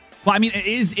today. Well, I mean, it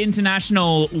is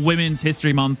International Women's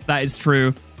History Month. That is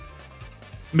true.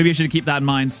 Maybe I should keep that in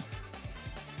mind.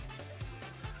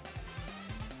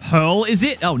 Pearl, is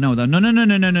it? Oh, no.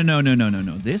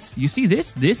 No. This, you see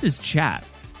this? This is chat.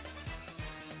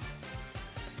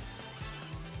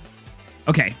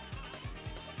 Okay.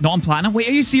 Not on Platinum? Wait,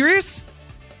 are you serious?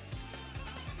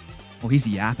 Oh, he's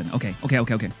yapping. Okay.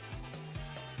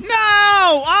 No!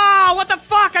 Oh, what the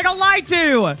fuck? I got lied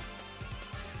to!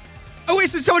 I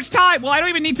wasted so much time. Well, I don't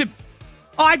even need to...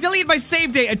 Oh, I deleted my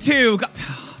save data too. God.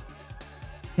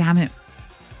 Damn it.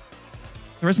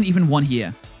 There isn't even one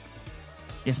here.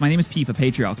 Yes, my name is P for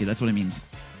patriarchy. That's what it means.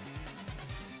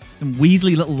 Some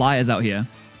Weasley little liars out here.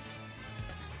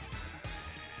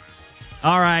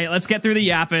 All right, let's get through the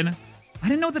yapping. I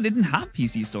didn't know that it didn't have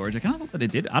PC storage. I kind of thought that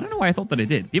it did. I don't know why I thought that it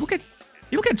did. People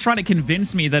kept trying to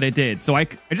convince me that it did, so I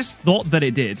just thought that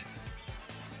it did.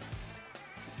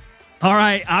 All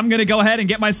right, I'm going to go ahead and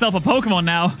get myself a Pokemon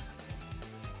now.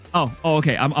 Oh,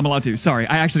 okay. I'm allowed to. Sorry.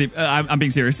 I'm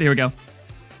being serious. Here we go.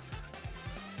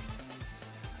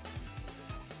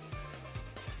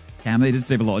 Damn, they did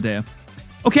save a lot of data.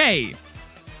 Okay.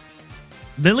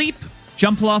 Lileep,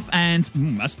 Jumpluff, and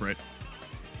Mesprit.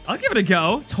 I'll give it a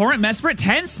go. Torrent Mesprit,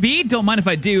 10 speed. Don't mind if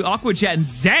I do. Aqua Jet and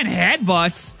Zen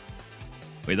Headbutts.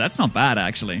 Wait, that's not bad,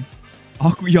 actually.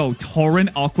 Torrent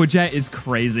Aqua Jet is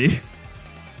crazy.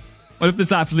 What if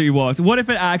this absolutely worked? What if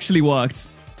it actually worked?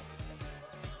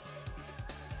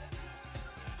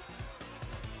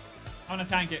 I'm gonna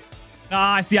tank it.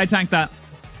 Ah, I see, I tanked that.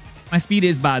 My speed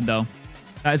is bad, though.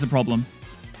 That is a problem.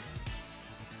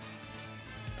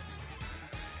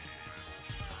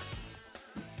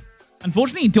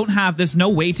 Unfortunately, you don't have... There's no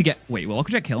way to get... Wait, will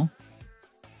Aqua Jet kill?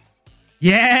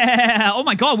 Yeah! Oh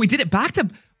my god, we did it back to...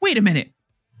 Wait a minute.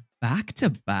 Back to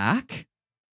back?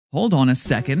 Hold on a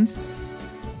second.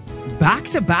 Back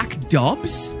to back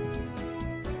dubs?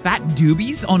 Fat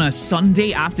doobies on a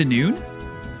Sunday afternoon?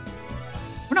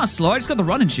 We're not slow, I just got the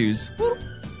running shoes. Woo. See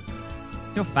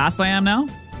how fast I am now?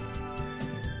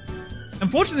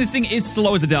 Unfortunately, this thing is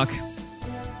slow as a duck.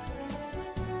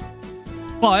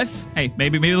 But, hey,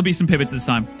 maybe there'll be some pivots this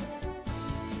time.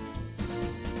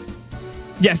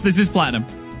 Yes, this is Platinum.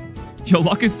 Your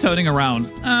luck is turning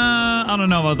around. I don't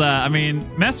know about that. I mean,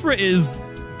 Mesprit is...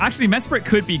 Actually, Mesprit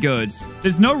could be good.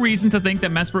 There's no reason to think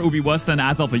that Mesprit will be worse than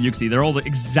Azelf or Yuxi. They're all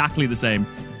exactly the same.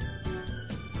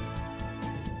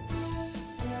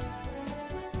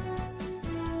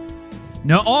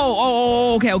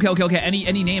 No. Okay. Any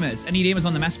namers? Any namers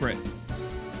on the Mesprit?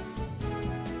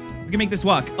 We can make this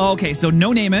work. Okay, so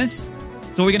no namers. So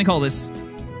what are we gonna call this?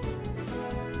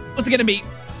 What's it gonna be?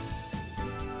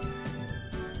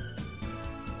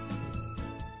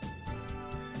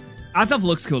 Azov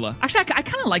looks cooler. Actually, I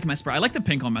kind of like Mesprit. I like the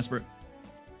pink on Mesprit.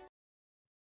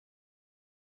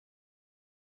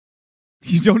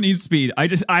 You don't need speed.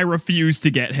 I refuse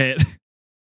to get hit.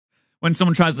 When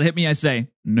someone tries to hit me, I say,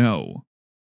 no.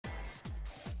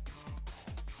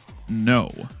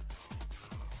 No.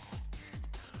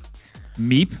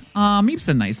 Meep? Meep's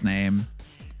a nice name.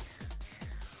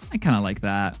 I kind of like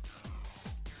that.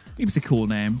 Meep's a cool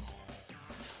name.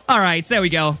 All right, so there we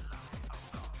go.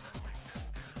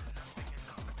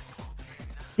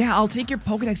 Yeah, I'll take your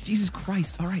Pokedex. Jesus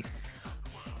Christ. All right.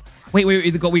 Wait. We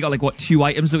got like, what, 2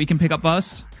 items that we can pick up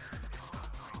first?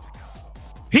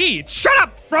 Pete, shut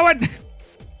up, Rowan!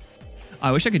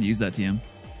 I wish I could use that TM.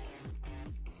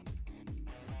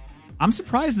 I'm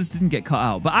surprised this didn't get cut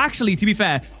out. But actually, to be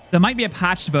fair, there might be a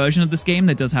patched version of this game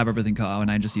that does have everything cut out, and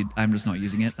I'm just not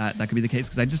using it. That could be the case,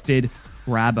 because I just did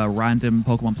grab a random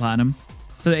Pokemon Platinum.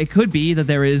 So it could be that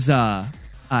there is a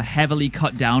heavily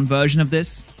cut down version of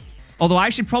this. Although I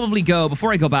should probably go,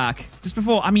 before I go back, just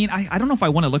before, I don't know if I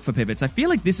want to look for pivots. I feel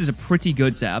like this is a pretty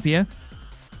good setup here.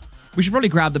 We should probably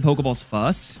grab the Pokeballs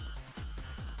first.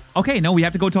 Okay, no, we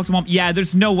have to go talk to Mom. Yeah,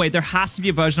 there's no way. There has to be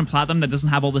a version of Platinum that doesn't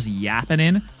have all this yapping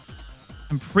in.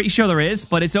 I'm pretty sure there is,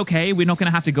 but it's okay. We're not going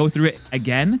to have to go through it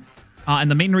again.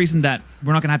 And the main reason that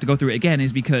we're not going to have to go through it again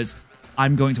is because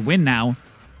I'm going to win now,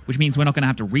 which means we're not going to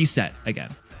have to reset again.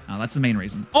 That's the main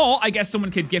reason. Or I guess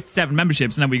someone could gift 7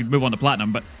 memberships and then we could move on to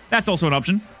Platinum, but that's also an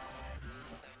option.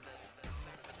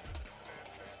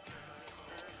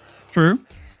 True.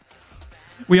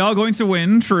 We are going to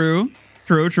win. True.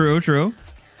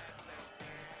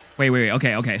 Wait.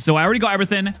 Okay. So I already got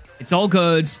everything. It's all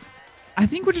good. I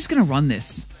think we're just going to run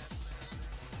this.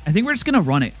 I think we're just going to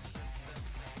run it.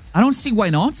 I don't see why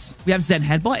not. We have Zen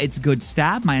Headbutt. It's good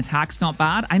stab. My attack's not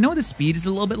bad. I know the speed is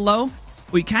a little bit low.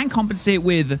 We can compensate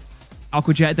with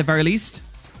Aqua Jet at the very least.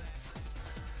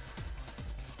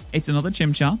 It's another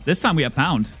Chimchar. This time we have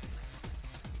Pound.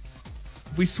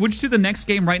 If we switch to the next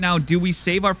game right now, do we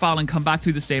save our file and come back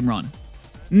to the same run?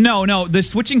 No. The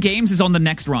switching games is on the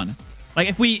next run. Like,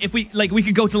 if we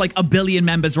could go to like 1 billion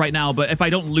members right now, but if I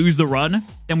don't lose the run,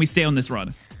 then we stay on this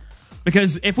run.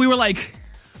 Because if we were like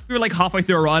halfway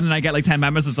through a run and I get like 10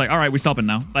 members, it's like, all right, we're stopping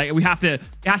now. Like, it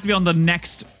has to be on the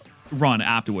next run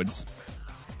afterwards.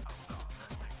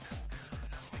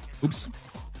 Oops.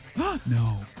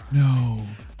 No,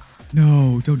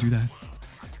 don't do that.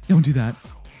 Don't do that.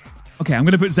 Okay, I'm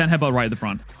going to put Zen Headbutt right at the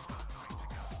front.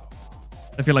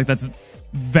 I feel like that's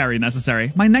very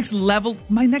necessary. My next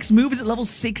move is at level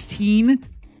 16.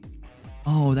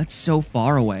 Oh, that's so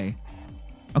far away.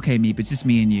 Okay, Meep, it's just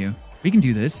me and you. We can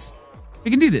do this. We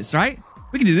can do this, right?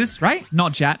 We can do this, right?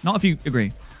 Not chat. Not if you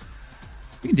agree.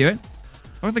 We can do it.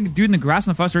 Or like dude in the grass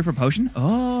in the first raid for a potion.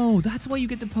 Oh, that's where you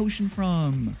get the potion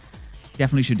from.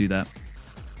 Definitely should do that.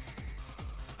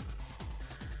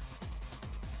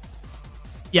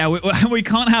 Yeah, we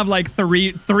can't have like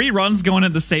three runs going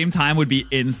at the same time. Would be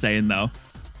insane though.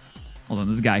 Hold on,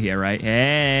 there's a guy here, right?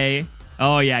 Hey.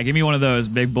 Oh yeah, give me one of those,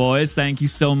 big boys. Thank you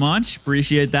so much.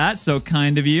 Appreciate that. So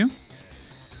kind of you.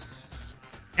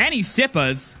 Any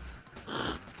sippers?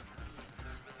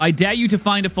 I dare you to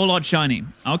find a full art shiny.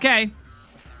 Okay.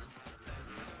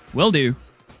 Will do.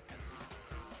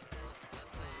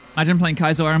 Imagine playing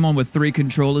Kaizo Ironmon with 3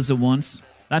 controllers at once.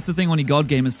 That's the thing only God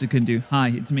gamers can do. Hi,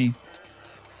 it's me.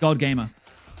 God Gamer.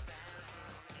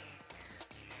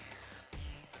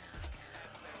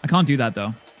 I can't do that,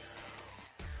 though.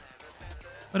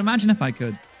 But imagine if I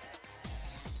could.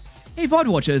 Hey, VOD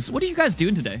watchers, what are you guys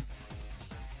doing today?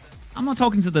 I'm not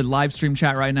talking to the live stream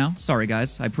chat right now. Sorry,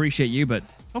 guys. I appreciate you, but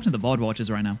talking to the VOD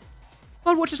watchers right now.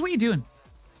 VOD watchers, what are you doing?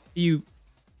 Are you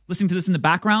listening to this in the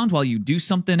background while you do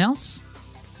something else?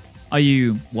 Are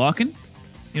you working?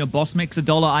 You know, boss makes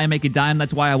 $1, I make a dime.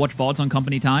 That's why I watch VODs on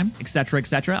company time, etc.,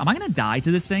 etc. Am I gonna die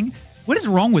to this thing? What is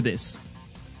wrong with this?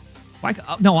 Why?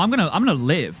 No, I'm gonna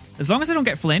live as long as I don't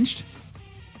get flinched.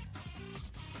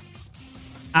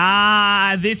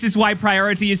 Ah, this is why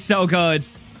priority is so good.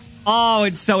 Oh,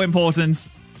 it's so important.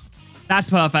 That's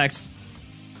perfect.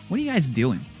 What are you guys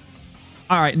doing?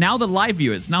 All right, now the live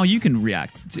viewers. Now you can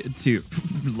react to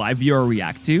live viewer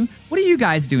react to. What are you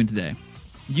guys doing today?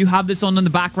 You have this on in the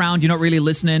background. You're not really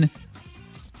listening.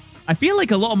 I feel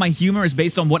like a lot of my humor is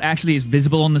based on what actually is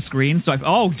visible on the screen. So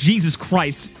oh, Jesus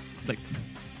Christ. Like,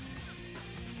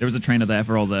 there was a trainer there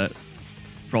for all the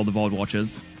VOD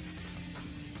watchers.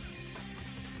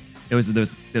 There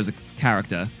was a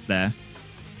character there.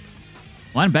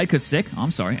 Lying in bed because sick. Oh,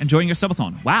 I'm sorry. Enjoying your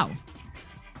subathon. Wow.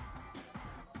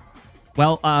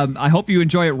 Well, I hope you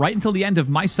enjoy it right until the end of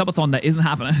my subathon that isn't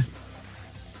happening.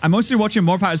 I'm mostly watching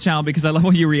more Patterrz channel because I love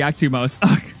what you react to most.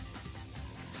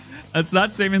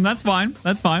 That's saving. That's fine.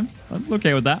 That's fine. That's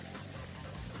okay with that.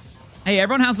 Hey,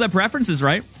 everyone has their preferences,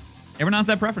 right? Everyone has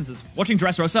their preferences. Watching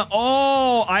Dressrosa.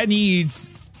 Oh, I need...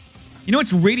 You know,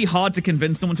 it's really hard to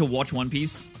convince someone to watch One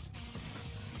Piece.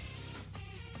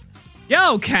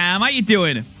 Yo, Cam, how you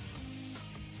doing?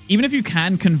 Even if you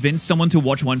can convince someone to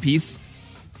watch One Piece,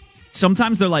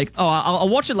 sometimes they're like, oh, I'll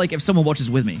watch it like if someone watches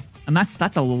with me. And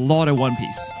that's a lot of One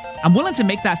Piece. I'm willing to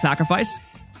make that sacrifice,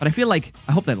 but I feel like,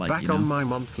 I hope they like, Back you know? on my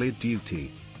monthly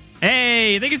duty.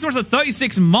 Hey, thank you so much for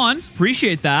 36 months.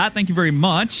 Appreciate that. Thank you very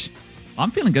much. I'm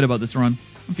feeling good about this run.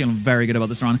 I'm feeling very good about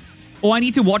this run. Oh, I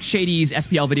need to watch Shady's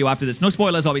SPL video after this. No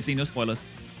spoilers, obviously. No spoilers.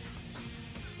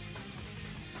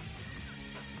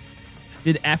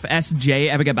 Did FSJ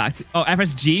ever get back to... Oh,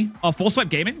 FSG? Oh, Full Swipe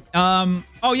Gaming?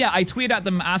 Oh, yeah. I tweeted at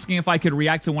them asking if I could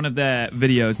react to one of their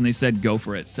videos, and they said go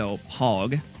for it. So,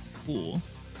 Pog. Cool.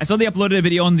 I saw they uploaded a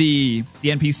video on the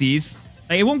NPCs.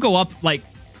 Like, it won't go up, like,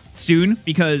 soon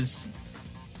because...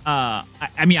 I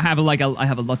mean, I have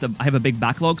a big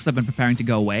backlog because I've been preparing to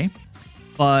go away.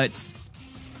 But...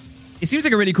 it seems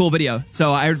like a really cool video,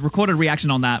 so I recorded a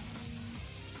reaction on that.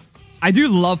 I do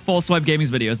love Full Swipe Gaming's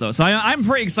videos, though, so I'm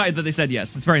pretty excited that they said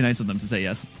yes. It's very nice of them to say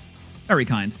yes. Very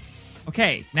kind.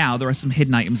 Okay, now there are some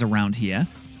hidden items around here.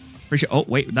 Pretty sure... Oh,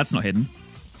 wait, that's not hidden.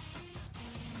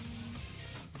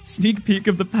 Sneak peek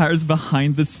of the Patterrz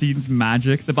behind the scenes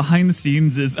magic. The behind the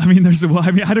scenes is... I mean, there's a... I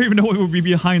mean, I don't even know what would be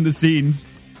behind the scenes.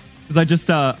 Because I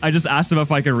just asked him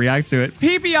if I could react to it.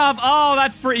 PP up! Oh,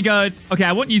 that's pretty good. Okay,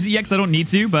 I won't use it yet because I don't need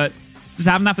to, but... just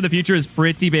having that for the future is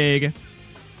pretty big.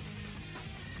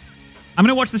 I'm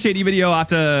going to watch the Shady video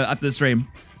after the stream.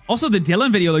 Also, the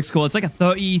Dylan video looks cool. It's like a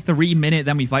 33-minute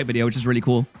Then We Fight video, which is really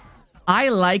cool. I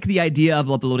like the idea of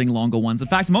uploading longer ones. In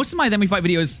fact, most of my Then We Fight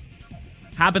videos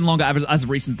have been longer as of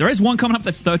recent. There is one coming up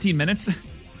that's 13 minutes,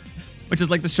 which is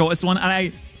like the shortest one.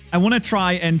 And I want to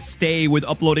try and stay with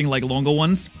uploading like longer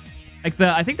ones. Like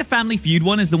I think the Family Feud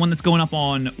one is the one that's going up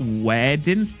on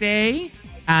Wednesday.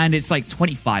 And it's like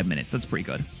 25 minutes. That's pretty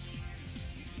good.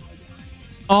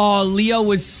 Oh, Leo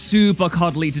was super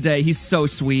cuddly today. He's so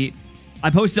sweet. I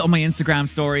posted it on my Instagram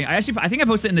story. I think I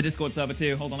posted it in the Discord server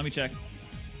too. Hold on, let me check.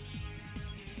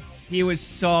 He was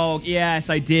so... Yes,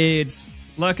 I did.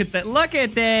 Look at that. Look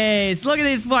at this. Look at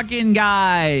this fucking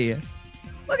guy.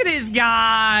 Look at this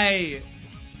guy.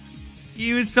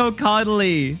 He was so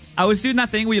cuddly. I was doing that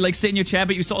thing where you like sit in your chair,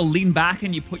 but you sort of lean back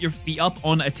and you put your feet up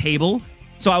on a table.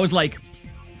 So I was like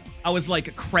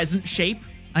a crescent shape,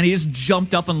 and he just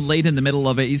jumped up and laid in the middle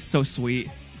of it. He's so sweet.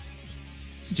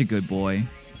 Such a good boy.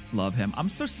 Love him. I'm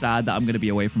so sad that I'm going to be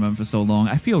away from him for so long.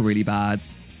 I feel really bad.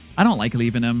 I don't like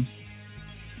leaving him.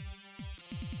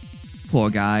 Poor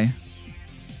guy.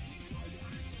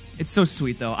 It's so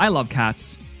sweet, though. I love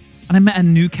cats. And I met a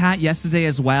new cat yesterday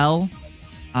as well.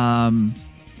 Can't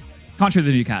show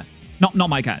the new cat. Not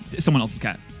my cat. Someone else's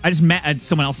cat. I just met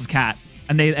someone else's cat,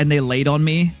 and they laid on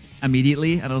me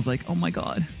immediately, and I was like, oh my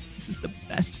god, this is the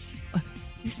best.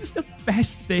 This is the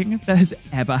best thing that has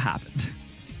ever happened.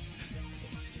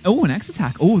 Oh, an X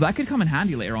attack. Oh, that could come in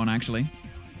handy later on, actually.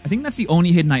 I think that's the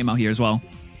only hidden item out here as well.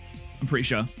 I'm pretty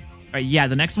sure. All right, yeah,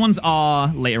 the next ones are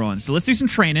later on. So let's do some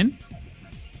training.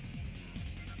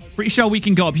 Pretty sure we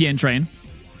can go up here and train.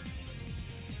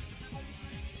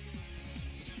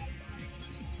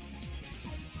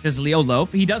 Does Leo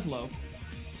loaf? He does loaf.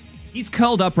 He's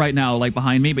curled up right now, like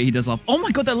behind me, but he does loaf. Oh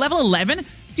my god, they're level 11?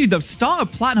 Dude, the start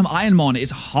of Platinum Ironmon is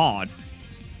hard.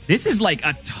 This is like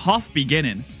a tough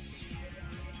beginning.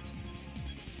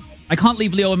 I can't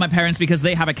leave Leo with my parents because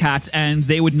they have a cat and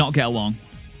they would not get along.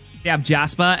 They have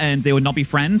Jasper and they would not be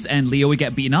friends, and Leo would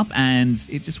get beaten up, and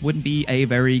it just wouldn't be a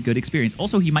very good experience.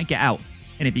 Also, he might get out.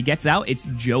 And if he gets out, it's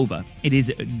Jova. It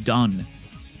is done.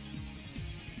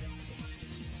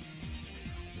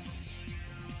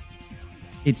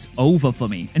 It's over for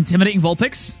me. Intimidating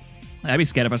Vulpix? I'd be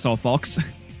scared if I saw a fox.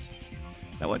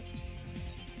 That would...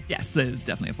 Yes, there's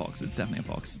definitely a fox. It's definitely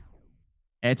a fox.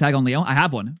 Air tag on Leo? I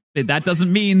have one. But that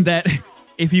doesn't mean that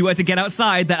if he were to get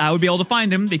outside that I would be able to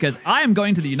find him, because I am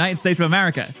going to the United States of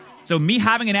America. So me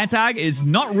having an air tag is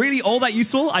not really all that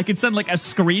useful. I could send like a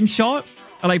screenshot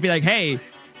or like be like, hey,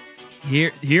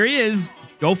 here he is.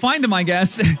 Go find him, I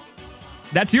guess.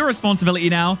 That's your responsibility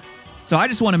now. So I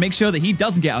just want to make sure that he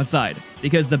doesn't get outside,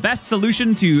 because the best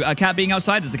solution to a cat being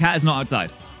outside is the cat is not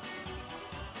outside.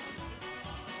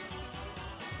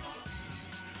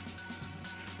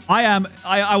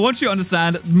 I want you to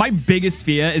understand, my biggest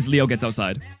fear is Leo gets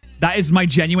outside. That is my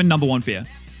genuine #1 fear.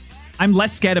 I'm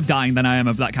less scared of dying than I am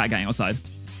of that cat getting outside.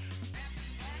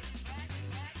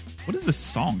 What is this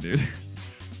song, dude?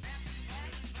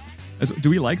 Do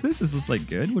we like this? Is this, like,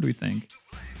 good? What do we think?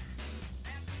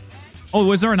 Oh,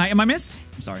 was there an item I missed?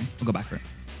 I'm sorry. We'll go back for it.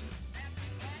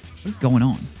 What is going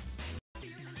on?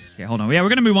 Okay, hold on. Yeah, we're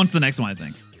going to move on to the next one, I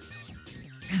think.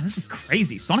 Man, this is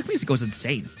crazy. Sonic music goes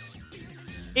insane.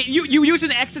 You use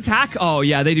an X attack? Oh,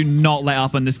 yeah, they do not let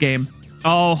up on this game.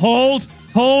 Oh, hold!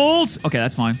 Hold! Okay,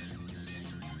 that's fine.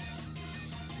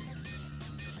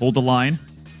 Hold the line.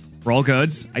 We're all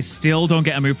goods. I still don't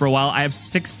get a move for a while. I have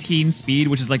 16 speed,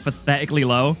 which is, like, pathetically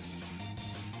low.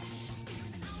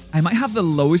 I might have the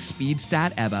lowest speed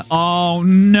stat ever. Oh,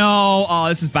 no. Oh,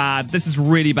 this is bad. This is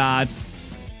really bad.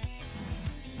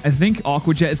 I think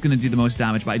Aqua Jet is going to do the most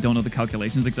damage, but I don't know the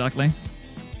calculations exactly.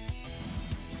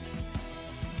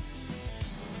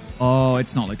 Oh,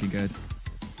 it's not looking good.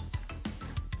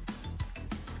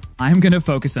 I'm going to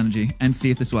focus energy and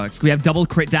see if this works. We have double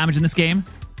crit damage in this game.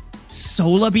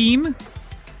 Solar Beam.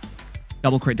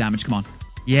 Double crit damage. Come on.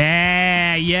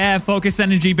 Yeah. Yeah. Focus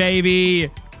energy, baby.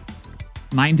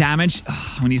 9 damage. Ugh,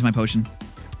 I'm going to use my potion.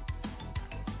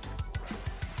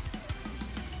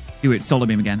 Do it. Solar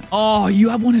Beam again. Oh, you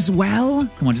have one as well?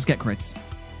 Come on, just get crits.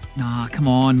 Nah, come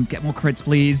on. Get more crits,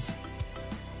 please.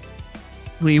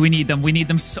 Please, we need them. We need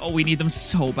them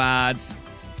so bad.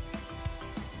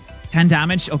 10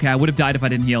 damage. Okay, I would have died if I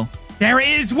didn't heal. There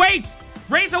it is. Wait!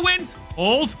 Razor Wind.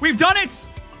 Hold. We've done it.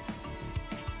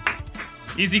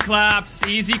 Easy claps.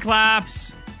 Easy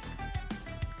claps.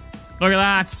 Look at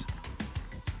that.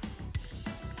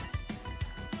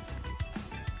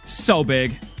 So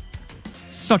big.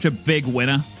 Such a big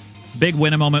winner. Big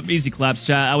winner moment. Easy claps,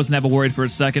 chat. I was never worried for a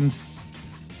second.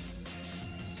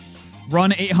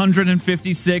 Run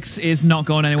 856 is not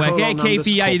going anywhere. Hey,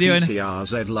 KP, how you doing?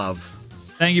 PTRZ love.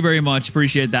 Thank you very much.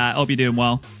 Appreciate that. Hope you're doing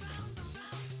well.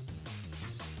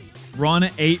 Run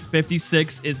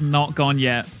 856 is not gone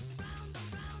yet.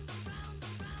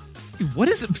 Dude, what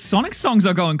is it? Sonic songs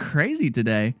are going crazy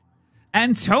today.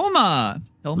 And Toma.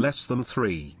 Less than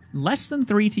 3. Less than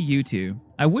 3 to you two.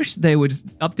 I wish they would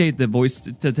update the voice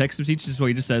to text speech just where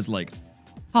he just says, like,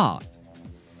 hard.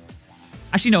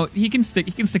 Actually, no, he can stick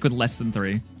with less than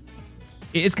 3.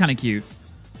 It is kind of cute.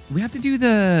 We have to do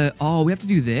the... Oh, we have to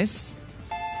do this?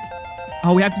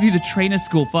 Oh, we have to do the trainer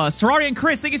school first. Terraria and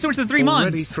Chris, thank you so much for the 3 months.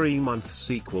 Already 3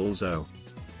 months equals O.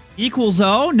 Equals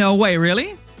O? No way,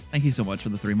 really? Thank you so much for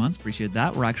the 3 months. Appreciate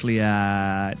that. We're actually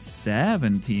at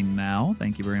 17 now.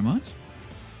 Thank you very much.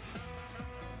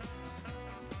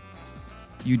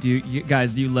 You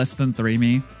guys do less than 3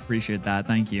 me. Appreciate that.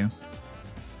 Thank you.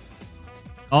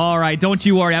 All right, don't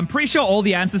you worry. I'm pretty sure all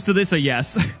the answers to this are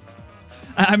yes.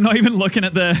 I'm not even looking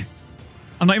at the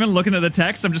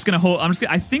text. I'm just gonna hold.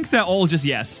 I think they're all just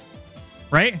yes,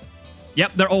 right?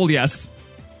 Yep, they're all yes.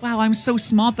 Wow, I'm so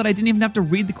smart that I didn't even have to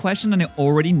read the question and I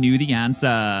already knew the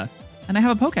answer. And I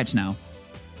have a Poketch now.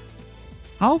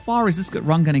 How far is this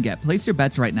run gonna get? Place your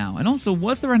bets right now. And also,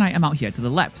 was there an item out here to the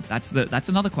left? That's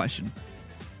another question.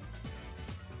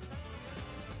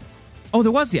 Oh,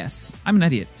 there was, yes. I'm an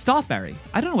idiot. Starfberry.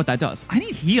 I don't know what that does. I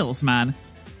need heals, man.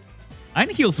 I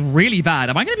need heals really bad.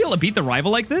 Am I going to be able to beat the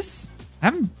rival like this? I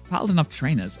haven't battled enough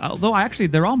trainers. Although,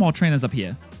 there are more trainers up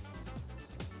here.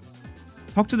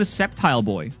 Talk to the Sceptile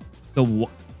boy. The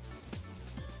what?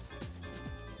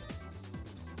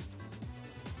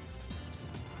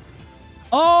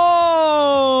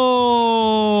 Oh!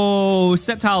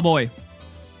 Sceptile boy.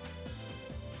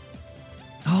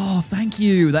 Oh, thank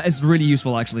you. That is really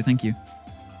useful, actually. Thank you.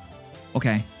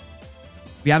 Okay.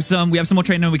 We have some more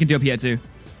training we can do up here, too.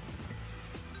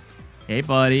 Hey,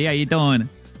 buddy. How you doing?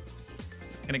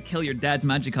 Gonna kill your dad's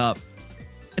Magikarp.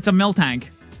 It's a Miltank.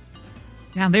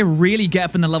 Damn, they really get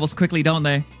up in the levels quickly, don't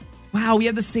they? Wow, we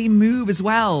have the same move as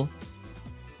well.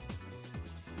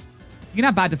 You can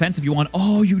have bad defense if you want.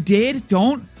 Oh, you did?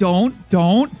 Don't. Crit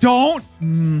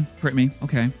me.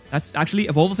 Okay. That's actually,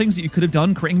 of all the things that you could have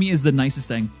done, critting me is the nicest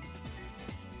thing.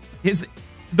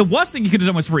 The worst thing you could have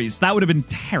done was freeze. That would have been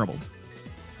terrible.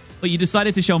 But you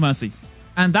decided to show mercy.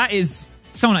 And that is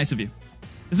so nice of you.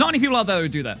 There's not many people out there who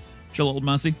do that. Show a little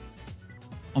mercy.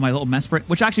 Oh, my little Mesprit.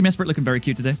 Which actually, Mesprit looking very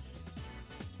cute today.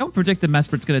 Don't predict that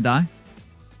Mesprit's gonna die.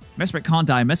 Mesprit can't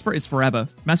die. Mesprit is forever.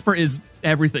 Mesprit is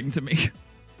everything to me. If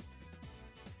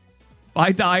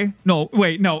I die... No,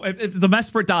 wait, no. If the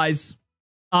Mesprit dies,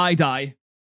 I die.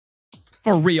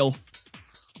 For real.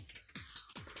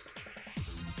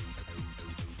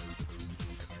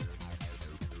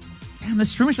 Damn, the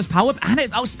streamer just power up and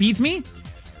it outspeeds me?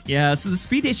 Yeah, so the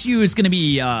speed issue is going to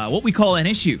be what we call an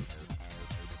issue.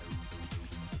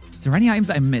 Is there any items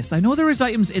that I missed? I know there is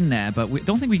items in there, but we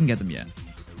don't think we can get them yet.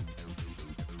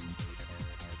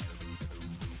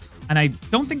 And I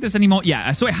don't think there's any more.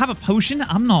 Yeah, so I have a potion.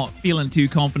 I'm not feeling too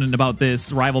confident about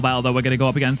this rival battle that we're going to go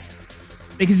up against.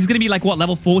 Because he's going to be like, what,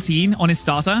 level 14 on his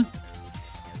starter?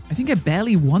 I think I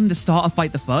barely won the starter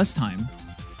fight the first time.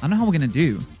 I don't know how we're going to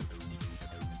do.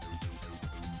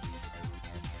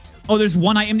 Oh, there's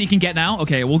one item that you can get now?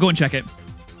 Okay, we'll go and check it.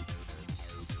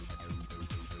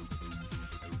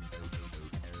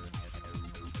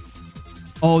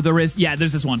 Oh, there is. Yeah,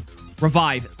 there's this one.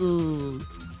 Revive. Ugh.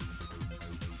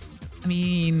 I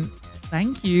mean,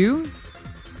 thank you.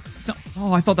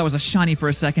 Oh, I thought that was a shiny for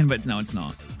a second, but no, it's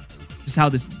not. Just how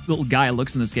this little guy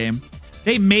looks in this game.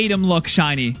 They made him look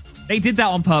shiny. They did that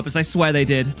on purpose. I swear they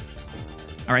did.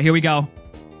 All right, here we go.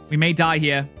 We may die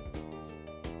here.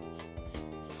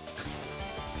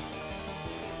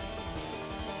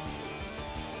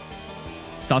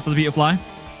 Starts with the Beautifly.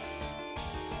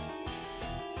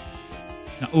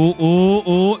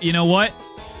 Oh, you know what?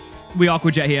 We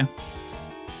Aqua Jet here.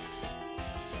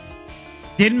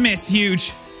 Didn't miss. Huge.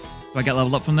 Do I get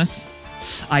leveled up from this?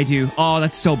 I do. Oh,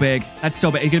 that's so big. That's so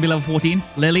big. It's going to be level 14.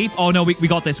 Lily. Oh, no, we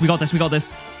got this. We got this. We got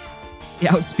this. It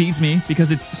outspeeds me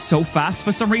because it's so fast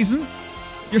for some reason.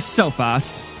 You're so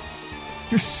fast.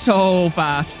 You're so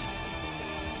fast.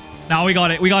 No, we got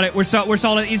it. We got it. We're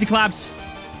solid. Easy claps.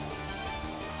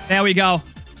 There we go.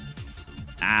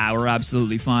 Ah, we're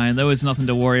absolutely fine. There was nothing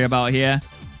to worry about here.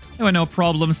 There were no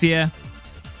problems here.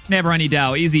 Never any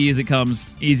doubt. Easy as it comes.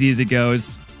 Easy as it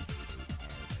goes.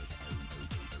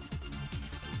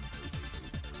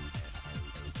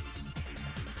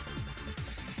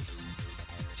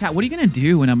 Chat, what are you going to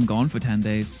do when I'm gone for 10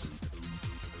 days?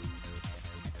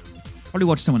 Probably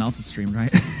watch someone else's stream,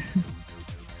 right?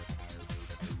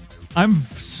 I'm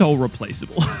so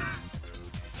replaceable.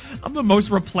 I'm the most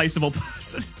replaceable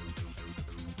person.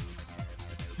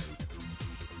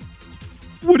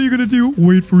 What are you gonna do?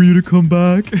 Wait for you to come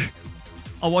back?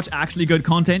 I'll watch actually good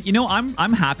content. You know,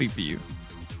 I'm happy for you.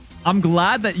 I'm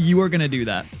glad that you are gonna do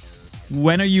that.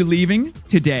 When are you leaving?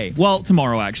 Today. Well,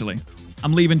 tomorrow, actually.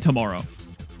 I'm leaving tomorrow.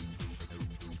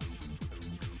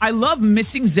 I love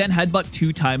missing Zen Headbutt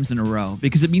 2 times in a row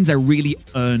because it means I really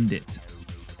earned it.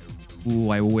 Ooh,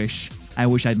 I wish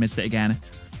I'd missed it again.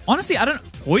 Honestly, I don't...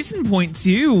 Poison point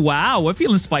too. Wow, we're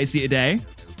feeling spicy today.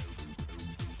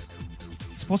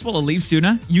 It's possible to leave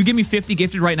sooner. You give me 50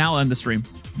 gifted right now, I'll end the stream.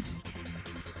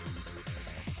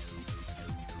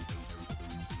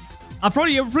 I'll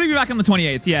probably be back on the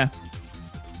 28th, yeah.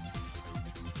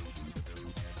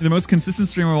 You're the most consistent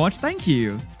streamer I watch. Thank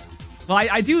you. Well,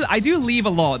 I do leave a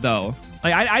lot, though.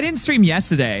 Like, I didn't stream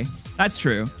yesterday. That's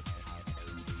true.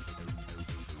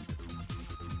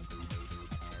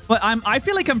 But I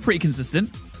feel like I'm pretty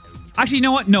consistent. Actually, you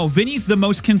know what? No, Vinny's the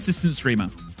most consistent streamer.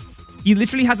 He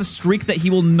literally has a streak that he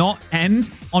will not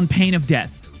end on pain of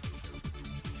death.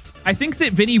 I think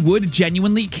that Vinny would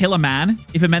genuinely kill a man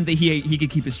if it meant that he could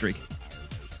keep his streak.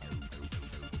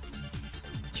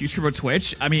 YouTube or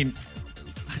Twitch? I mean,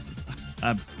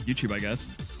 YouTube, I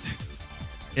guess.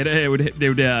 It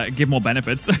would give more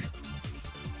benefits.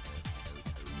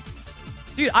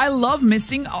 Dude, I love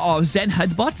missing Zen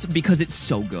Headbutt because it's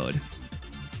so good.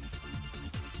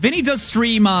 Vinny does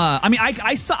stream, I mean,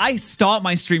 I start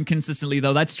my stream consistently,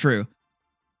 though. That's true.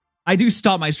 I do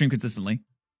start my stream consistently.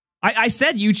 I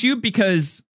said YouTube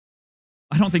because...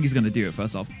 I don't think he's going to do it,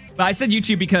 first off. But I said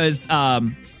YouTube because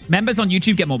members on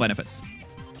YouTube get more benefits.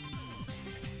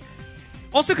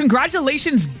 Also,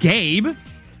 congratulations, Gabe,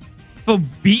 for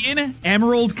beating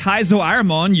Emerald Kaizo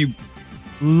Ironmon, you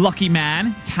lucky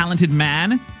man, talented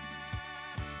man.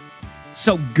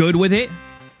 So good with it.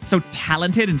 So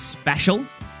talented and special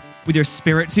with your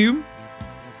spirit tomb.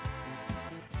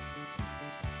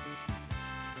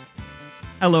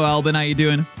 Hello, Albin. How you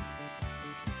doing?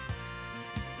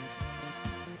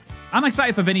 I'm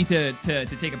excited for Vinny to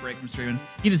take a break from streaming.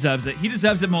 He deserves it. He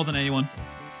deserves it more than anyone.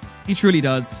 He truly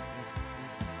does.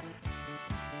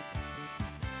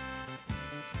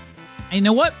 And you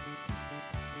know what?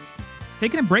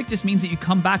 Taking a break just means that you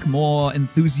come back more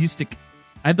enthusiastic.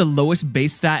 I have the lowest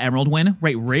base stat Emerald win.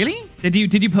 Wait, really? Did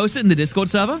you post it in the Discord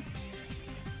server?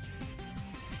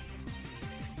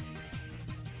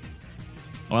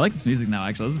 Oh, I like this music now,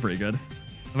 actually. This is pretty good.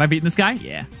 Have I beaten this guy?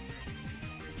 Yeah.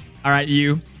 All right,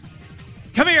 you.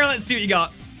 Come here, let's see what you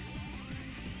got.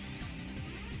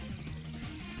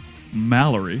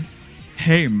 Mallory.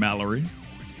 Hey, Mallory.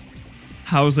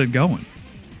 How's it going?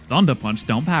 Thunder Punch,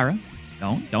 don't para.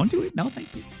 Don't do it. No,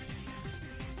 thank you.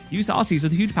 Use Aussies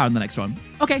with a huge power in the next one.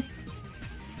 Okay.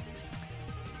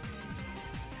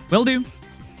 Will do.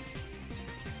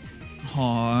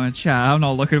 Oh, chat, I'm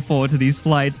not looking forward to these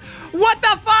flights. What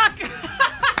the fuck?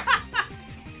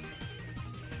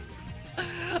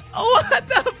 What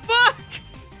the fuck?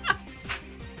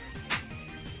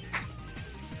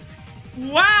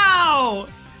 Wow.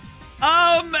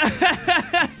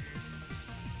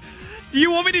 Do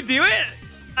you want me to do it?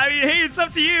 I mean, hey, it's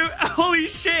up to you. Holy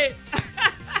shit.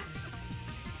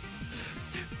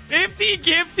 50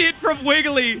 gifted from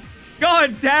Wiggly.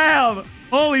 God damn.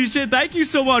 Holy shit. Thank you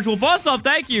so much. Well, first off,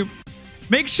 thank you.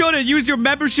 Make sure to use your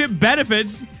membership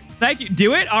benefits. Thank you.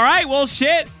 Do it? All right. Well,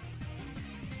 shit.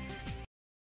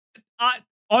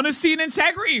 Honesty and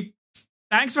integrity.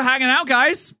 Thanks for hanging out,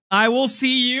 guys. I will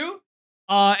see you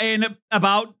in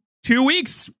about 2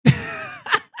 weeks.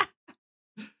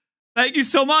 Thank you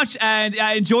so much, and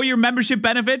enjoy your membership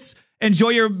benefits. Enjoy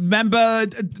your member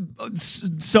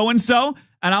so-and-so,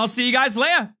 and I'll see you guys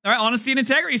later. All right, honesty and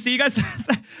integrity. See you guys.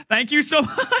 Thank you so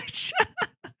much.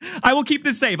 I will keep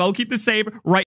this safe. I will keep this safe right